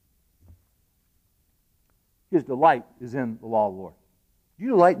 his delight is in the law of the Lord. Do you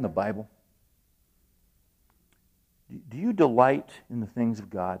delight in the Bible? Do you delight in the things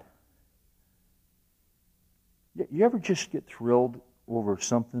of God? You ever just get thrilled over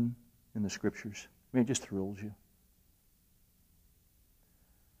something in the Scriptures? I mean, it just thrills you.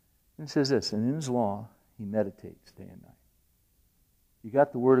 And it says this, and in His law, He meditates day and night. You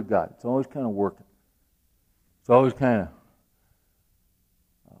got the Word of God. It's always kind of working. It's always kind of...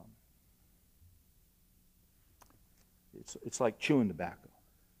 It's like chewing tobacco.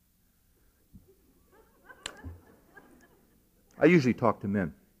 I usually talk to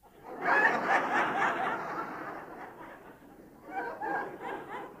men.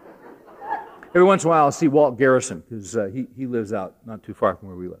 Every once in a while I'll see Walt Garrison, because he lives out not too far from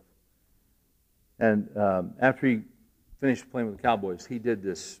where we live. And after he finished playing with the Cowboys, he did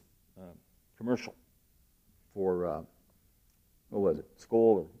this commercial for, what was it,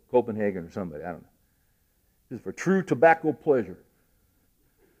 Skoal or Copenhagen or somebody, I don't know. This is for true tobacco pleasure.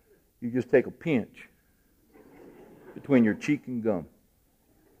 You just take a pinch between your cheek and gum.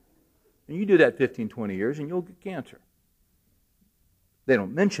 And you do that 15, 20 years and you'll get cancer. They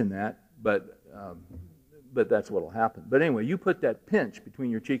don't mention that, but that's what will happen. But anyway, you put that pinch between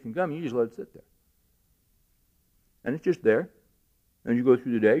your cheek and gum and you just let it sit there. And it's just there. And you go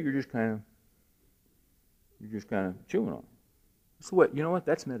through the day, you're just kind of chewing on it. That's what, you know what?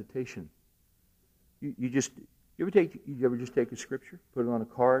 That's meditation. You ever just take a scripture, put it on a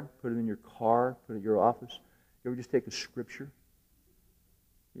card, put it in your car, put it in your office? You ever just take a scripture?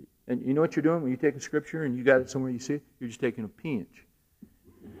 And you know what you're doing when you take a scripture and you got it somewhere you see it? You're just taking a pinch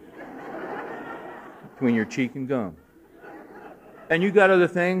between your cheek and gum. And you got other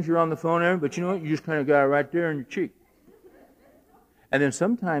things, you're on the phone, but you know what? You just kind of got it right there in your cheek. And then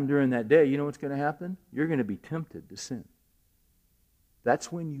sometime during that day, you know what's going to happen? You're going to be tempted to sin.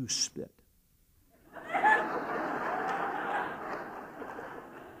 That's when you spit.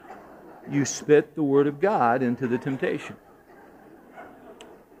 You spit the Word of God into the temptation.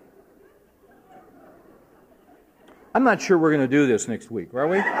 I'm not sure we're going to do this next week, are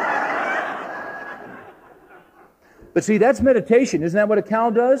we? But see, that's meditation. Isn't that what a cow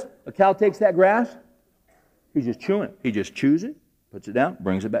does? A cow takes that grass, he's just chewing it. He just chews it, puts it down,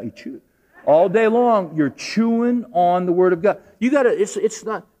 brings it back, you chew it. All day long, you're chewing on the Word of God. It's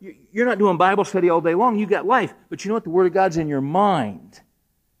not, you're not doing Bible study all day long. You got life. But you know what? The Word of God's in your mind.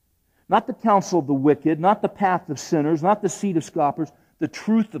 Not the counsel of the wicked, not the path of sinners, not the seed of scoffers. The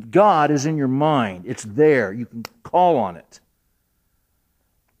truth of God is in your mind. It's there. You can call on it.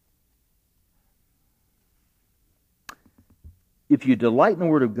 If you delight in the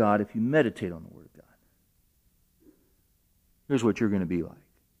Word of God, if you meditate on the Word of God, here's what you're going to be like.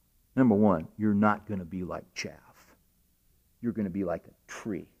 Number one, you're not going to be like chaff. You're going to be like a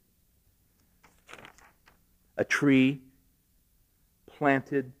tree. A tree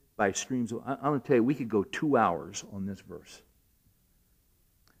planted by streams of... I'm going to tell you, we could go 2 hours on this verse.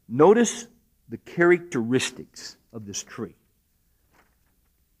 Notice the characteristics of this tree.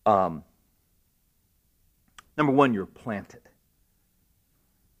 Number one, you're planted.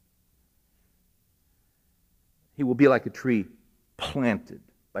 He will be like a tree planted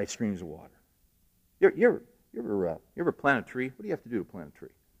by streams of water. You ever plant a tree? What do you have to do to plant a tree?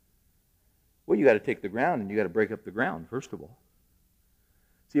 Well, you got to take the ground and you got to break up the ground, first of all.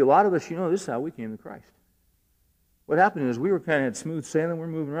 See, a lot of us, this is how we came to Christ. What happened is we were kind of had smooth sailing, we're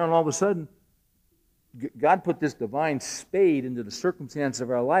moving around, and all of a sudden, God put this divine spade into the circumstance of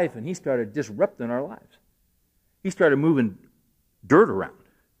our life, and He started disrupting our lives. He started moving dirt around.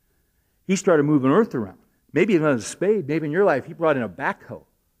 He started moving earth around. Maybe not a spade, maybe in your life, He brought in a backhoe.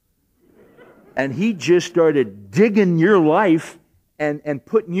 And He just started digging your life and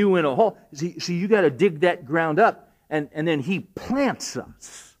putting you in a hole. See, you got to dig that ground up. And then He plants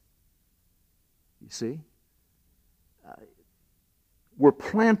us. You see? We're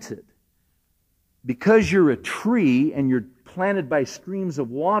planted. because you're a tree and you're planted by streams of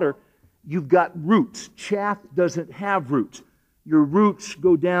water, you've got roots. Chaff doesn't have roots. Your roots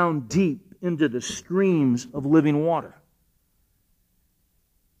go down deep into the streams of living water.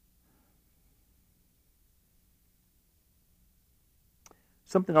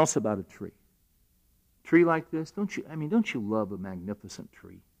 Something else about a tree. A tree like this, don't you love a magnificent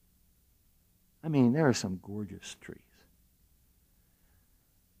tree? I mean, there are some gorgeous trees.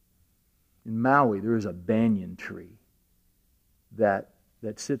 In Maui, there is a banyan tree that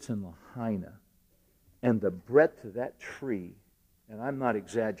sits in Lahaina. And the breadth of that tree, and I'm not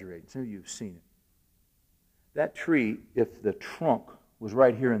exaggerating, some of you have seen it. That tree, if the trunk was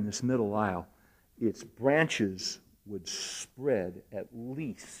right here in this middle aisle, its branches would spread at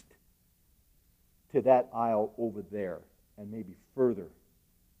least to that aisle over there and maybe further.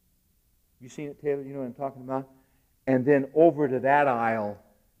 You seen it, Taylor? You know what I'm talking about? And then over to that aisle,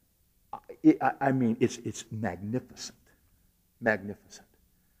 it's magnificent. Magnificent.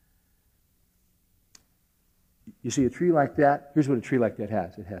 You see a tree like that? Here's what a tree like that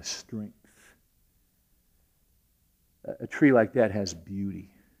has. It has strength. A tree like that has beauty.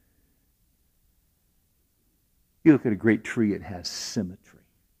 You look at a great tree, it has symmetry.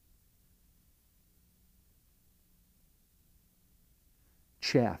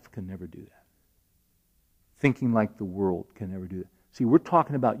 Chaff can never do that. Thinking like the world can never do that. See, we're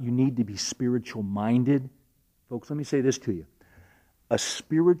talking about you need to be spiritual minded. Folks, let me say this to you. A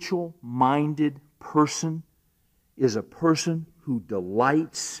spiritual minded person is a person who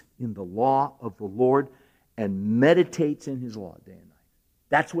delights in the law of the Lord and meditates in His law day and night.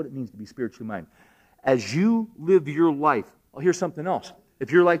 That's what it means to be spiritually minded. As you live your life, here's something else.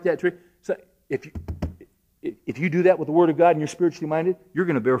 If you're like that tree, so if you do that with the Word of God and you're spiritually minded, you're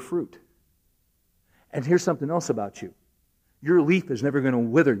going to bear fruit. And here's something else about you. Your leaf is never going to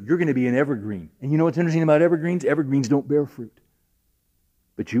wither. You're going to be an evergreen. And you know what's interesting about evergreens? Evergreens don't bear fruit.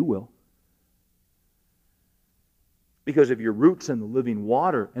 But you will. Because of your roots in the living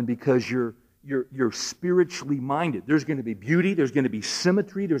water and because you're spiritually minded. There's going to be beauty, there's going to be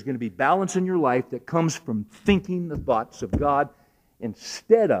symmetry, there's going to be balance in your life that comes from thinking the thoughts of God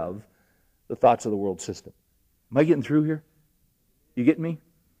instead of the thoughts of the world system. Am I getting through here? You getting me?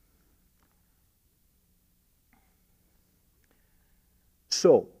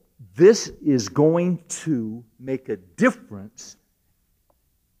 So, this is going to make a difference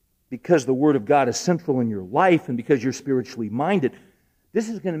because the Word of God is central in your life and because you're spiritually minded. This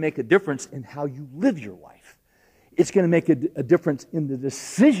is going to make a difference in how you live your life. It's going to make a difference in the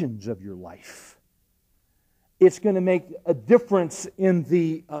decisions of your life. It's going to make a difference in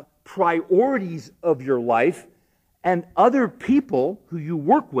the priorities of your life. And other people who you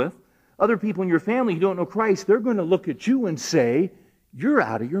work with, other people in your family who don't know Christ, they're going to look at you and say, you're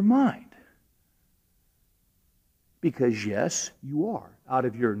out of your mind. Because yes, you are. Out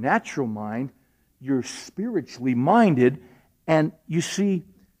of your natural mind, you're spiritually minded. And you see,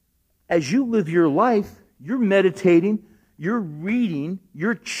 as you live your life, you're meditating, you're reading,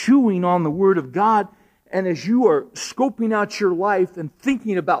 you're chewing on the Word of God. And as you are scoping out your life and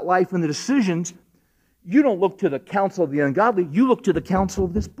thinking about life and the decisions, you don't look to the counsel of the ungodly, you look to the counsel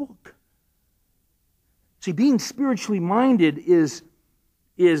of this book. See, being spiritually minded is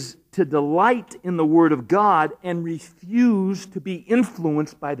to delight in the Word of God and refuse to be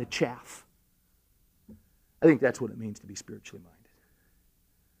influenced by the chaff. I think that's what it means to be spiritually minded.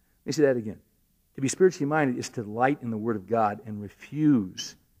 Let me say that again. To be spiritually minded is to delight in the Word of God and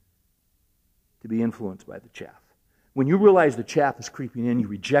refuse to be influenced by the chaff. When you realize the chaff is creeping in, you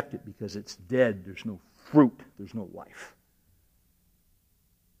reject it because it's dead. There's no fruit. There's no life.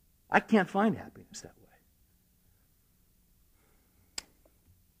 I can't find happiness that way.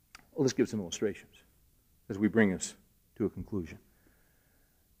 Well, let's give some illustrations as we bring us to a conclusion.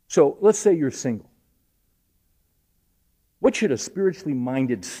 So let's say you're single. What should a spiritually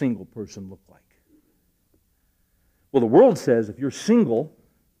minded single person look like? Well, the world says if you're single,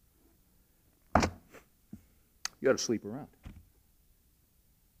 you ought to sleep around.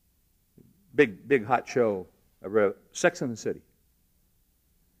 Big hot show, Sex and the City.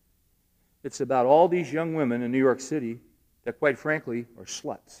 It's about all these young women in New York City that, quite frankly, are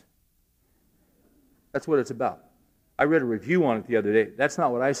sluts. That's what it's about. I read a review on it the other day. That's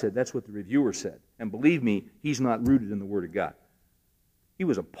not what I said. That's what the reviewer said. And believe me, he's not rooted in the Word of God. He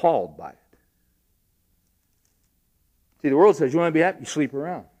was appalled by it. See, the world says, you want to be happy? You sleep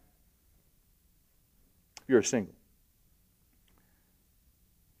around. If you're single.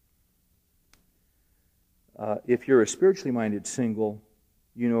 If you're a spiritually minded single,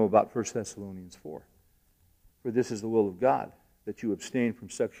 you know about 1 Thessalonians 4. For this is the will of God, that you abstain from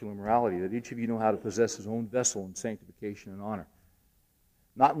sexual immorality, that each of you know how to possess his own vessel in sanctification and honor,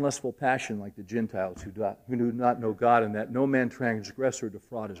 not in lustful passion like the Gentiles who do not know God, and that no man transgress or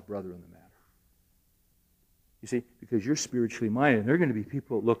defraud his brother in the matter. You see, because you're spiritually minded, and there are going to be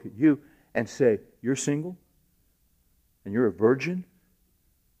people that look at you and say, you're single, and you're a virgin,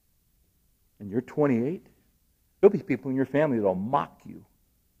 and you're 28. There'll be people in your family that will mock you.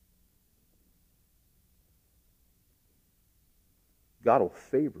 God will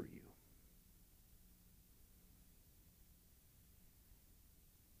favor you.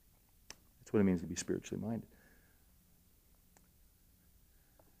 That's what it means to be spiritually minded.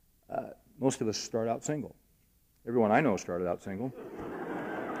 Most of us start out single. Everyone I know started out single.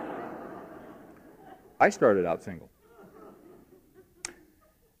 I started out single.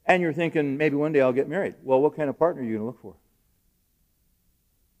 And you're thinking, maybe one day I'll get married. Well, what kind of partner are you going to look for?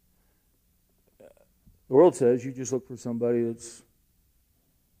 The world says you just look for somebody that's...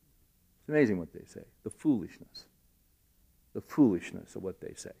 It's amazing what they say. The foolishness of what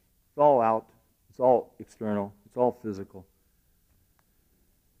they say. It's all out. It's all external. It's all physical.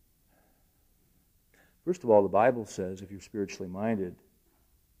 First of all, the Bible says if you're spiritually minded,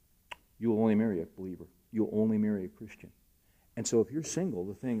 you will only marry a believer. You'll only marry a Christian. And so if you're single,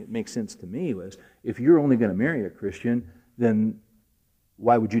 the thing that makes sense to me was, if you're only going to marry a Christian, then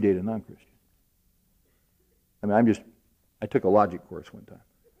why would you date a non-Christian? I mean, I took a logic course one time.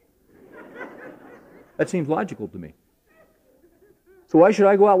 That seems logical to me. So why should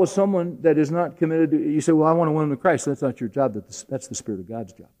I go out with someone that is not committed to... You say, well, I want to win them to Christ. That's not your job. That's the Spirit of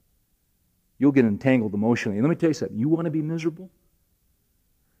God's job. You'll get entangled emotionally. And let me tell you something. You want to be miserable?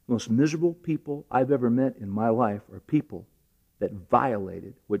 The most miserable people I've ever met in my life are people that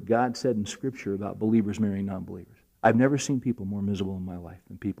violated what God said in Scripture about believers marrying non-believers. I've never seen people more miserable in my life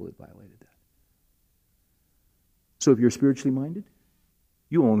than people that violated that. So if you're spiritually minded,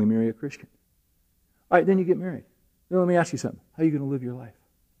 you only marry a Christian. All right, then you get married. Now let me ask you something. How are you going to live your life?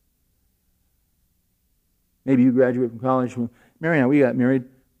 Maybe you graduate from college. Mary and I, we got married.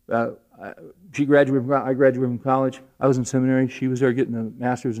 She graduated from, I graduated from college. I was in seminary. She was there getting a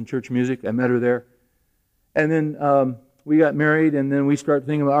master's in church music. I met her there. And then we got married, and then we started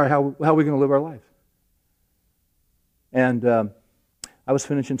thinking about, all right, how are we going to live our life? And I was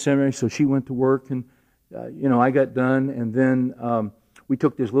finishing seminary, so she went to work, and I got done. And then we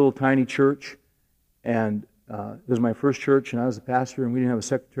took this little tiny church, and it was my first church, and I was the pastor, and we didn't have a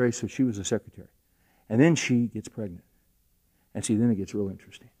secretary, so she was the secretary. And then she gets pregnant. And see, then it gets real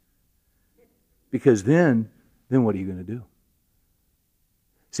interesting. Because then what are you going to do?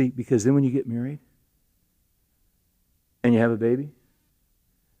 See, because then when you get married and you have a baby,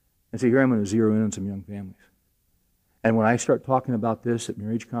 and see, here I'm going to zero in on some young families. And when I start talking about this at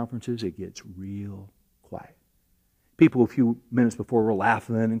marriage conferences, it gets real quiet. People a few minutes before were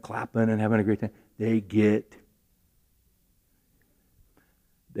laughing and clapping and having a great time. They get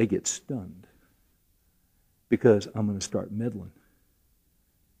stunned because I'm going to start meddling.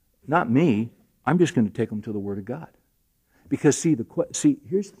 Not me. I'm just going to take them to the Word of God. Because see,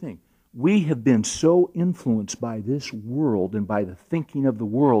 here's the thing. We have been so influenced by this world and by the thinking of the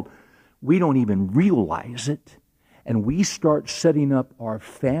world, we don't even realize it. And we start setting up our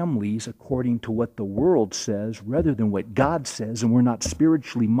families according to what the world says rather than what God says, and we're not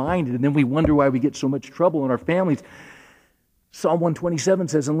spiritually minded. And then we wonder why we get so much trouble in our families. Psalm 127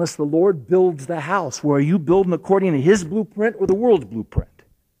 says, unless the Lord builds the house, where are you building according to His blueprint or the world's blueprint?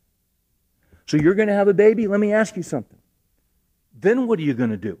 So you're going to have a baby? Let me ask you something. Then what are you going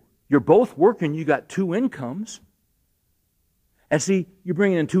to do? You're both working. You got two incomes. And see, you're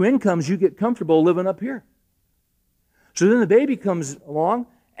bringing in two incomes. You get comfortable living up here. So then the baby comes along,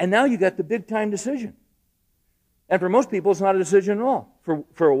 and now you got the big-time decision. And for most people, it's not a decision at all.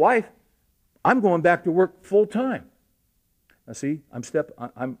 For a wife, I'm going back to work full-time. Now see,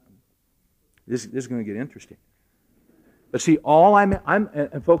 this is going to get interesting. But see,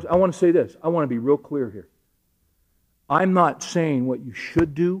 and folks, I want to say this. I want to be real clear here. I'm not saying what you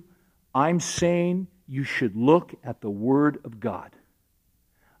should do. I'm saying you should look at the Word of God.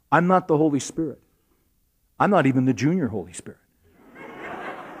 I'm not the Holy Spirit. I'm not even the junior Holy Spirit.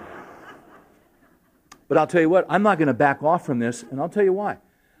 But I'll tell you what, I'm not going to back off from this, and I'll tell you why.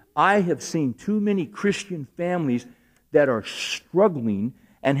 I have seen too many Christian families that are struggling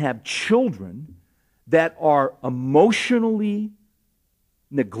and have children that are emotionally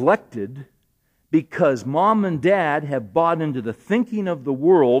neglected because mom and dad have bought into the thinking of the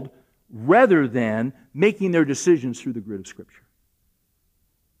world rather than making their decisions through the grid of Scripture.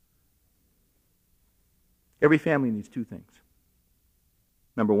 Every family needs two things.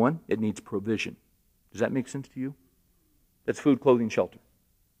 Number one, it needs provision. Does that make sense to you? That's food, clothing, shelter.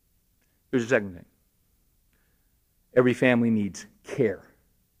 Here's the second thing. Every family needs care.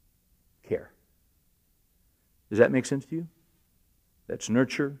 Care. Does that make sense to you? That's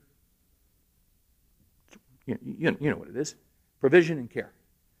nurture. You know what it is. Provision and care.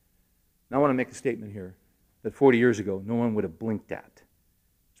 Now I want to make a statement here that 40 years ago no one would have blinked at.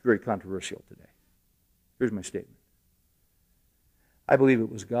 It's very controversial today. Here's my statement. I believe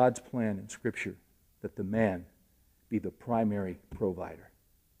it was God's plan in Scripture that the man be the primary provider.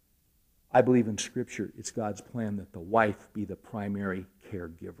 I believe in Scripture it's God's plan that the wife be the primary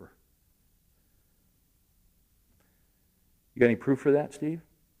caregiver. You got any proof for that, Steve?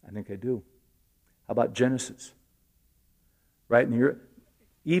 I think I do. How about Genesis? Right in here,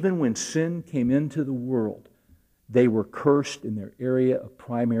 even when sin came into the world, they were cursed in their area of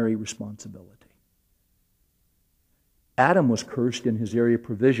primary responsibility. Adam was cursed in his area of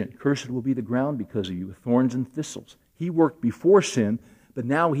provision. Cursed will be the ground because of you, with thorns and thistles. He worked before sin, but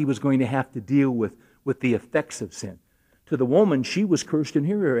now he was going to have to deal with the effects of sin. To the woman, she was cursed in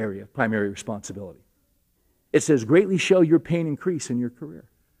her area of primary responsibility. It says, greatly shall your pain increase in your career.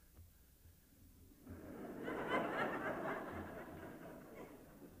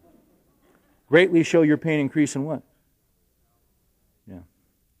 Greatly shall your pain increase in what? Yeah.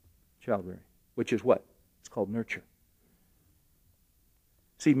 Childbearing. Which is what? It's called nurture.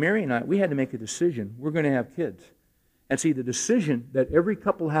 See, Mary and I, we had to make a decision. We're going to have kids. And see, the decision that every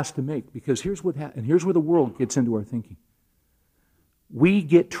couple has to make, because here's what happens, and here's where the world gets into our thinking. We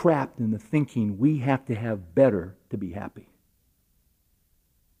get trapped in the thinking we have to have better to be happy.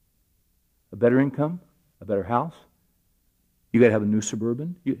 A better income, a better house. You got to have a new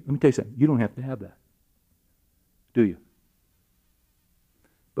Suburban. Let me tell you something. You don't have to have that. Do you?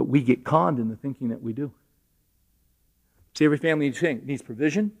 But we get conned in the thinking that we do. See, every family needs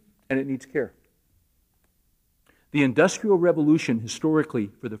provision and it needs care. The Industrial Revolution,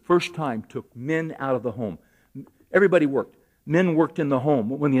 historically, for the first time, took men out of the home. Everybody worked. Men worked in the home.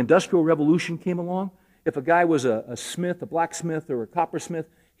 When the Industrial Revolution came along, if a guy was a smith, a blacksmith, or a coppersmith,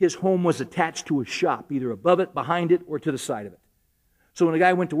 his home was attached to a shop, either above it, behind it, or to the side of it. So when a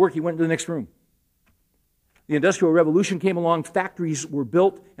guy went to work, he went to the next room. The Industrial Revolution came along, factories were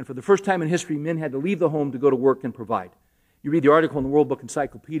built, and for the first time in history, men had to leave the home to go to work and provide. You read the article in the World Book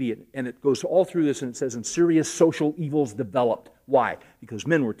Encyclopedia, and it goes all through this, and it says, and serious social evils developed. Why? Because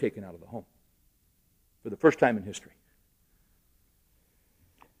men were taken out of the home for the first time in history.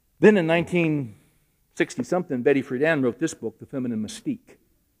 Then in 1960-something, Betty Friedan wrote this book, The Feminine Mystique.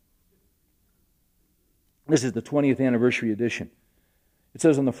 This is the 20th anniversary edition. It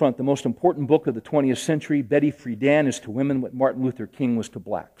says on the front, the most important book of the 20th century, Betty Friedan is to women what Martin Luther King was to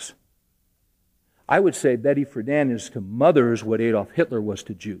blacks. I would say Betty Friedan is to mothers what Adolf Hitler was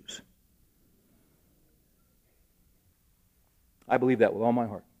to Jews. I believe that with all my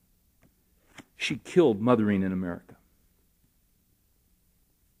heart. She killed mothering in America.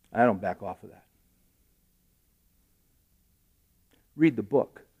 I don't back off of that. Read the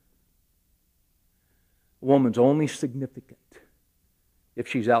book. A woman's only significant if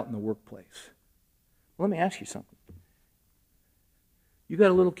she's out in the workplace. Well, let me ask you something. You got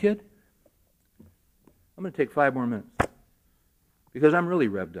a little kid? I'm going to take 5 more minutes because I'm really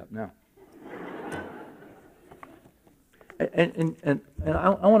revved up now. And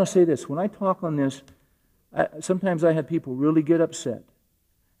I want to say this. When I talk on this, sometimes I have people really get upset.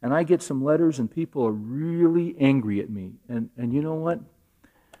 And I get some letters and people are really angry at me. And you know what?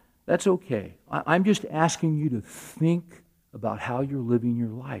 That's okay. I'm just asking you to think about how you're living your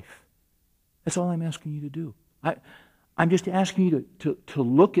life. That's all I'm asking you to do. I'm just asking you to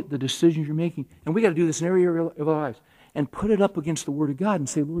look at the decisions you're making. And we got to do this in every area of our lives. And put it up against the Word of God and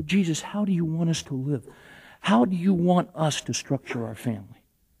say, Lord Jesus, how do you want us to live? How do you want us to structure our family?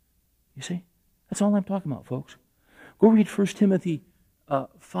 You see? That's all I'm talking about, folks. Go read 1 Timothy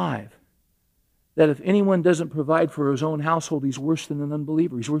 5. That if anyone doesn't provide for his own household, he's worse than an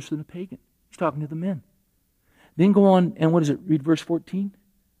unbeliever. He's worse than a pagan. He's talking to the men. Then go on, and what is it? Read verse 14.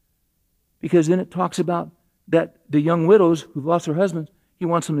 Because then it talks about that the young widows who've lost their husbands, he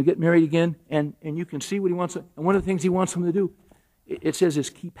wants them to get married again, and you can see what he wants. And one of the things he wants them to do, it says, is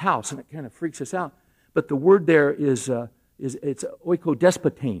keep house, and it kind of freaks us out. But the word there is it's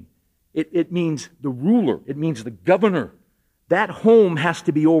oikodespotane. It means the ruler. It means the governor. That home has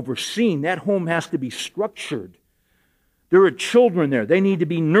to be overseen. That home has to be structured. There are children there. They need to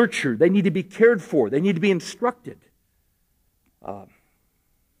be nurtured. They need to be cared for. They need to be instructed.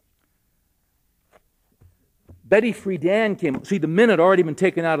 Betty Friedan came. See, the men had already been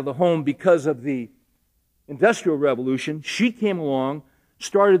taken out of the home because of the Industrial Revolution. She came along,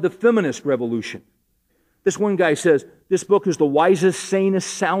 started the feminist revolution. This one guy says, this book is the wisest,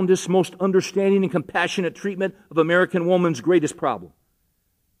 sanest, soundest, most understanding and compassionate treatment of American woman's greatest problem.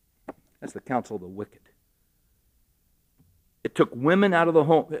 That's the counsel of the wicked. It took women out of the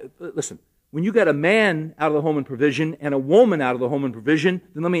home. Listen, when you got a man out of the home in provision and a woman out of the home in provision,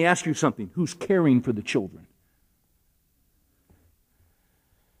 then let me ask you something. Who's caring for the children?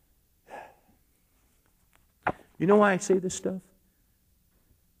 You know why I say this stuff?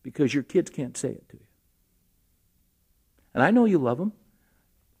 Because your kids can't say it to you. And I know you love them.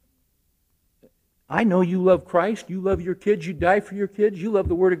 I know you love Christ. You love your kids. You die for your kids. You love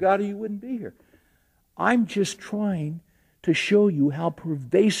the Word of God or you wouldn't be here. I'm just trying to show you how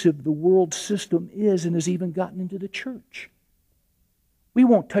pervasive the world system is and has even gotten into the church. We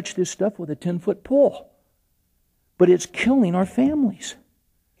won't touch this stuff with a 10-foot pole. But it's killing our families.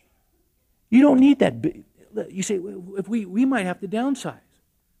 You don't need that big. You say, if we might have to downsize.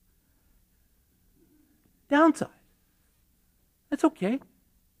 Downsize. That's okay.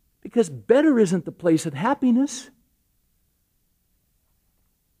 Because better isn't the place of happiness.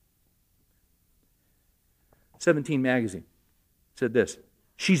 Seventeen magazine said this.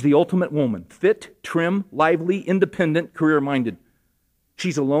 She's the ultimate woman. Fit, trim, lively, independent, career-minded.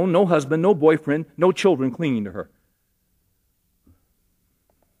 She's alone, no husband, no boyfriend, no children clinging to her.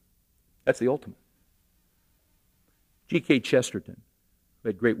 That's the ultimate. G.K. Chesterton, who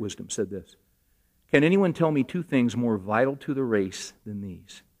had great wisdom, said this. Can anyone tell me two things more vital to the race than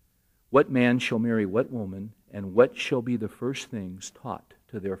these? What man shall marry what woman, and what shall be the first things taught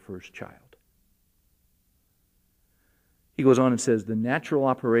to their first child? He goes on and says, the natural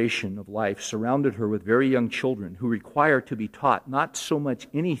operation of life surrounded her with very young children who require to be taught not so much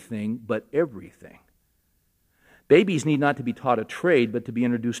anything, but everything. Babies need not to be taught a trade, but to be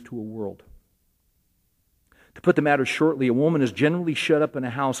introduced to a world. To put the matter shortly, a woman is generally shut up in a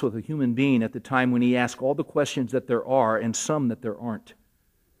house with a human being at the time when he asks all the questions that there are and some that there aren't.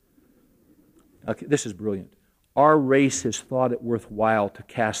 Okay, this is brilliant. Our race has thought it worthwhile to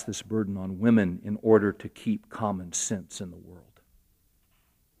cast this burden on women in order to keep common sense in the world.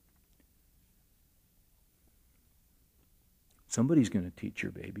 Somebody's going to teach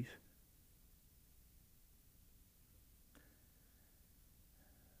your babies.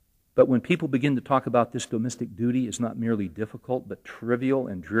 But when people begin to talk about this domestic duty is not merely difficult, but trivial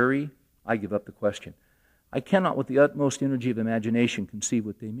and dreary, I give up the question. I cannot, with the utmost energy of imagination, conceive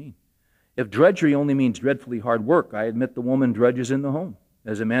what they mean. If drudgery only means dreadfully hard work, I admit the woman drudges in the home,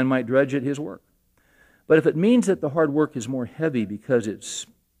 as a man might drudge at his work. But if it means that the hard work is more heavy because it's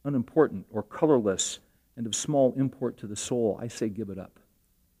unimportant or colorless and of small import to the soul, I say give it up.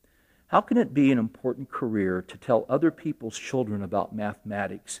 How can it be an important career to tell other people's children about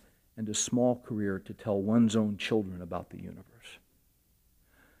mathematics and a small career to tell one's own children about the universe?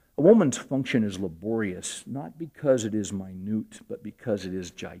 A woman's function is laborious, not because it is minute, but because it is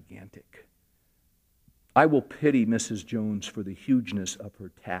gigantic. I will pity Mrs. Jones for the hugeness of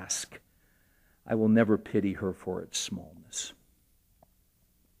her task. I will never pity her for its smallness.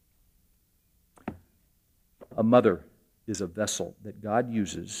 A mother is a vessel that God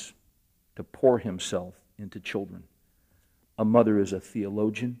uses to pour himself into children. A mother is a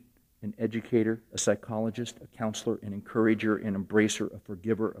theologian, an educator, a psychologist, a counselor, an encourager, an embracer, a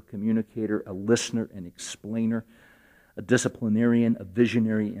forgiver, a communicator, a listener, an explainer, a disciplinarian, a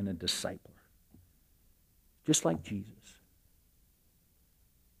visionary, and a discipler. Just like Jesus.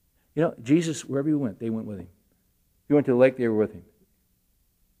 You know, Jesus, wherever he went, they went with him. He went to the lake, they were with him.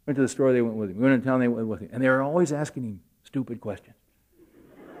 Went to the store, they went with him. He went into town, they went with him. And they were always asking him stupid questions.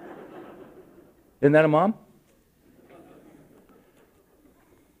 Isn't that a mom?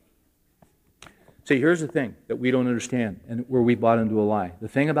 See, here's the thing that we don't understand and where we bought into a lie. The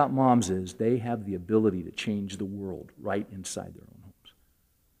thing about moms is they have the ability to change the world right inside their own homes.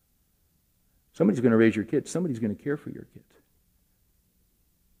 Somebody's going to raise your kids. Somebody's going to care for your kids.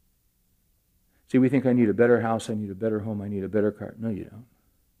 See, we think I need a better house, I need a better home, I need a better car. No, you don't.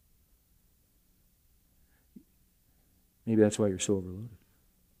 Maybe that's why you're so overloaded.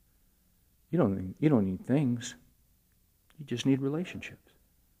 You don't need things. You just need relationships.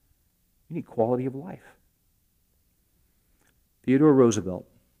 You need quality of life. Theodore Roosevelt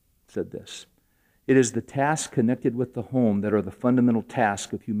said this, "It is the tasks connected with the home that are the fundamental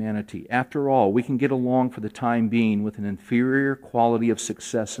task of humanity. After all, we can get along for the time being with an inferior quality of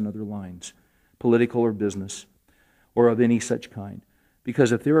success in other lines, political or business, or of any such kind.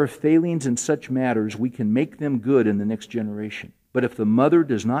 Because if there are failings in such matters, we can make them good in the next generation. But if the mother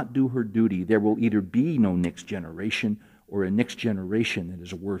does not do her duty, there will either be no next generation or a next generation that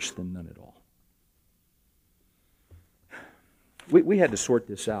is worse than none at all." We had to sort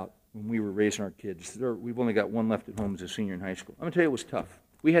this out when we were raising our kids. We've only got one left at home as a senior in high school. I'm going to tell you, it was tough.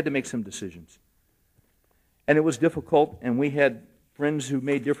 We had to make some decisions. And it was difficult, and we had friends who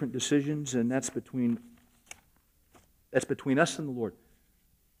made different decisions, and that's between us and the Lord.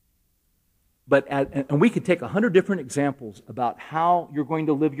 And we could take 100 different examples about how you're going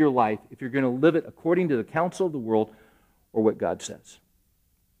to live your life if you're going to live it according to the counsel of the world or what God says.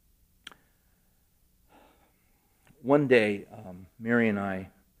 One day, Mary and I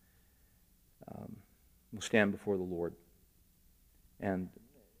will stand before the Lord. And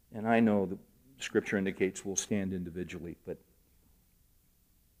I know the Scripture indicates we'll stand individually, but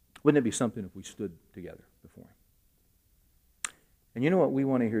wouldn't it be something if we stood together before Him? And you know what we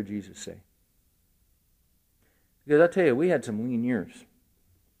want to hear Jesus say? Because I tell you, we had some lean years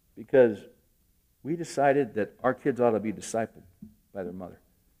because we decided that our kids ought to be discipled by their mother.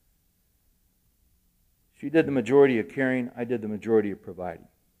 She did the majority of caring, I did the majority of providing.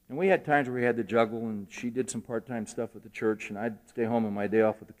 And we had times where we had to juggle, and she did some part-time stuff at the church, and I'd stay home on my day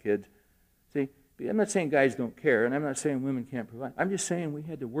off with the kids. See, I'm not saying guys don't care, and I'm not saying women can't provide. I'm just saying we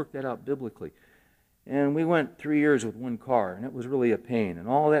had to work that out biblically. And we went 3 years with one car, and it was really a pain, and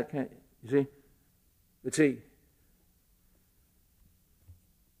all that kind of, you see? But see,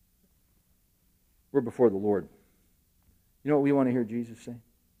 we're before the Lord. You know what we want to hear Jesus say?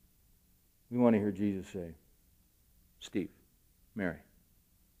 We want to hear Jesus say, Steve, Mary,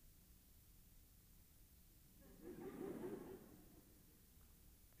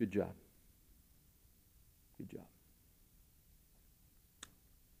 good job. Good job.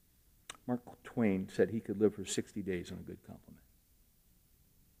 Mark Twain said he could live for 60 days on a good compliment.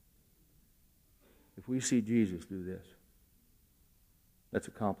 If we see Jesus do this, that's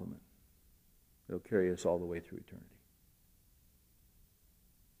a compliment. It'll carry us all the way through eternity.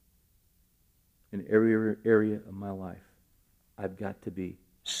 In every area of my life, I've got to be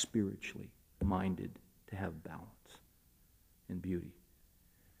spiritually minded to have balance and beauty.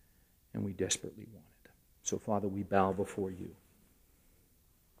 And we desperately want it. So, Father, we bow before you.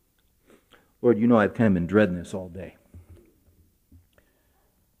 Lord, you know I've kind of been dreading this all day.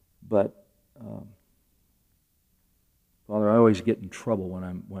 But, Father, I always get in trouble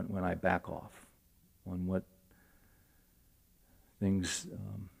when I back off on what things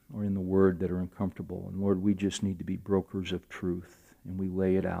are in the Word that are uncomfortable. And Lord, we just need to be brokers of truth, and we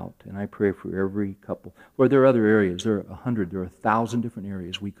lay it out. And I pray for every couple. Lord, there are other areas. There are 100, there are 1,000 different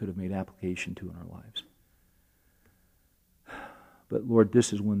areas we could have made application to in our lives. But Lord,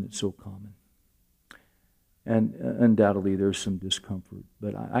 this is one that's so common. And undoubtedly there's some discomfort.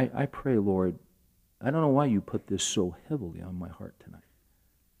 But I pray, Lord, I don't know why you put this so heavily on my heart tonight.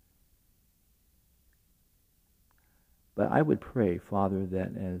 But I would pray, Father,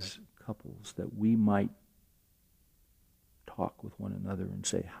 that as couples, that we might talk with one another and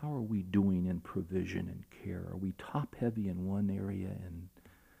say, how are we doing in provision and care? Are we top-heavy in one area and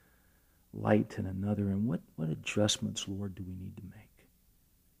light in another? And what adjustments, Lord, do we need to make?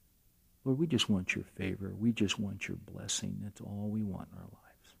 Lord, we just want your favor. We just want your blessing. That's all we want in our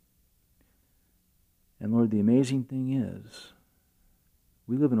lives. And Lord, the amazing thing is,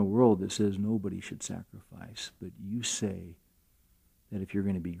 we live in a world that says nobody should sacrifice, but you say that if you're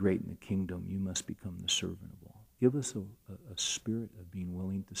going to be great in the kingdom, you must become the servant of all. Give us a spirit of being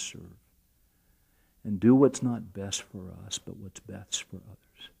willing to serve and do what's not best for us, but what's best for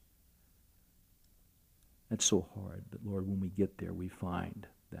others. That's so hard, but Lord, when we get there, we find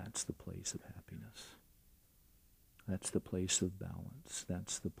that's the place of happiness. That's the place of balance.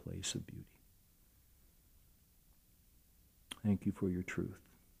 That's the place of beauty. Thank you for your truth.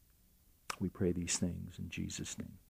 We pray these things in Jesus' name.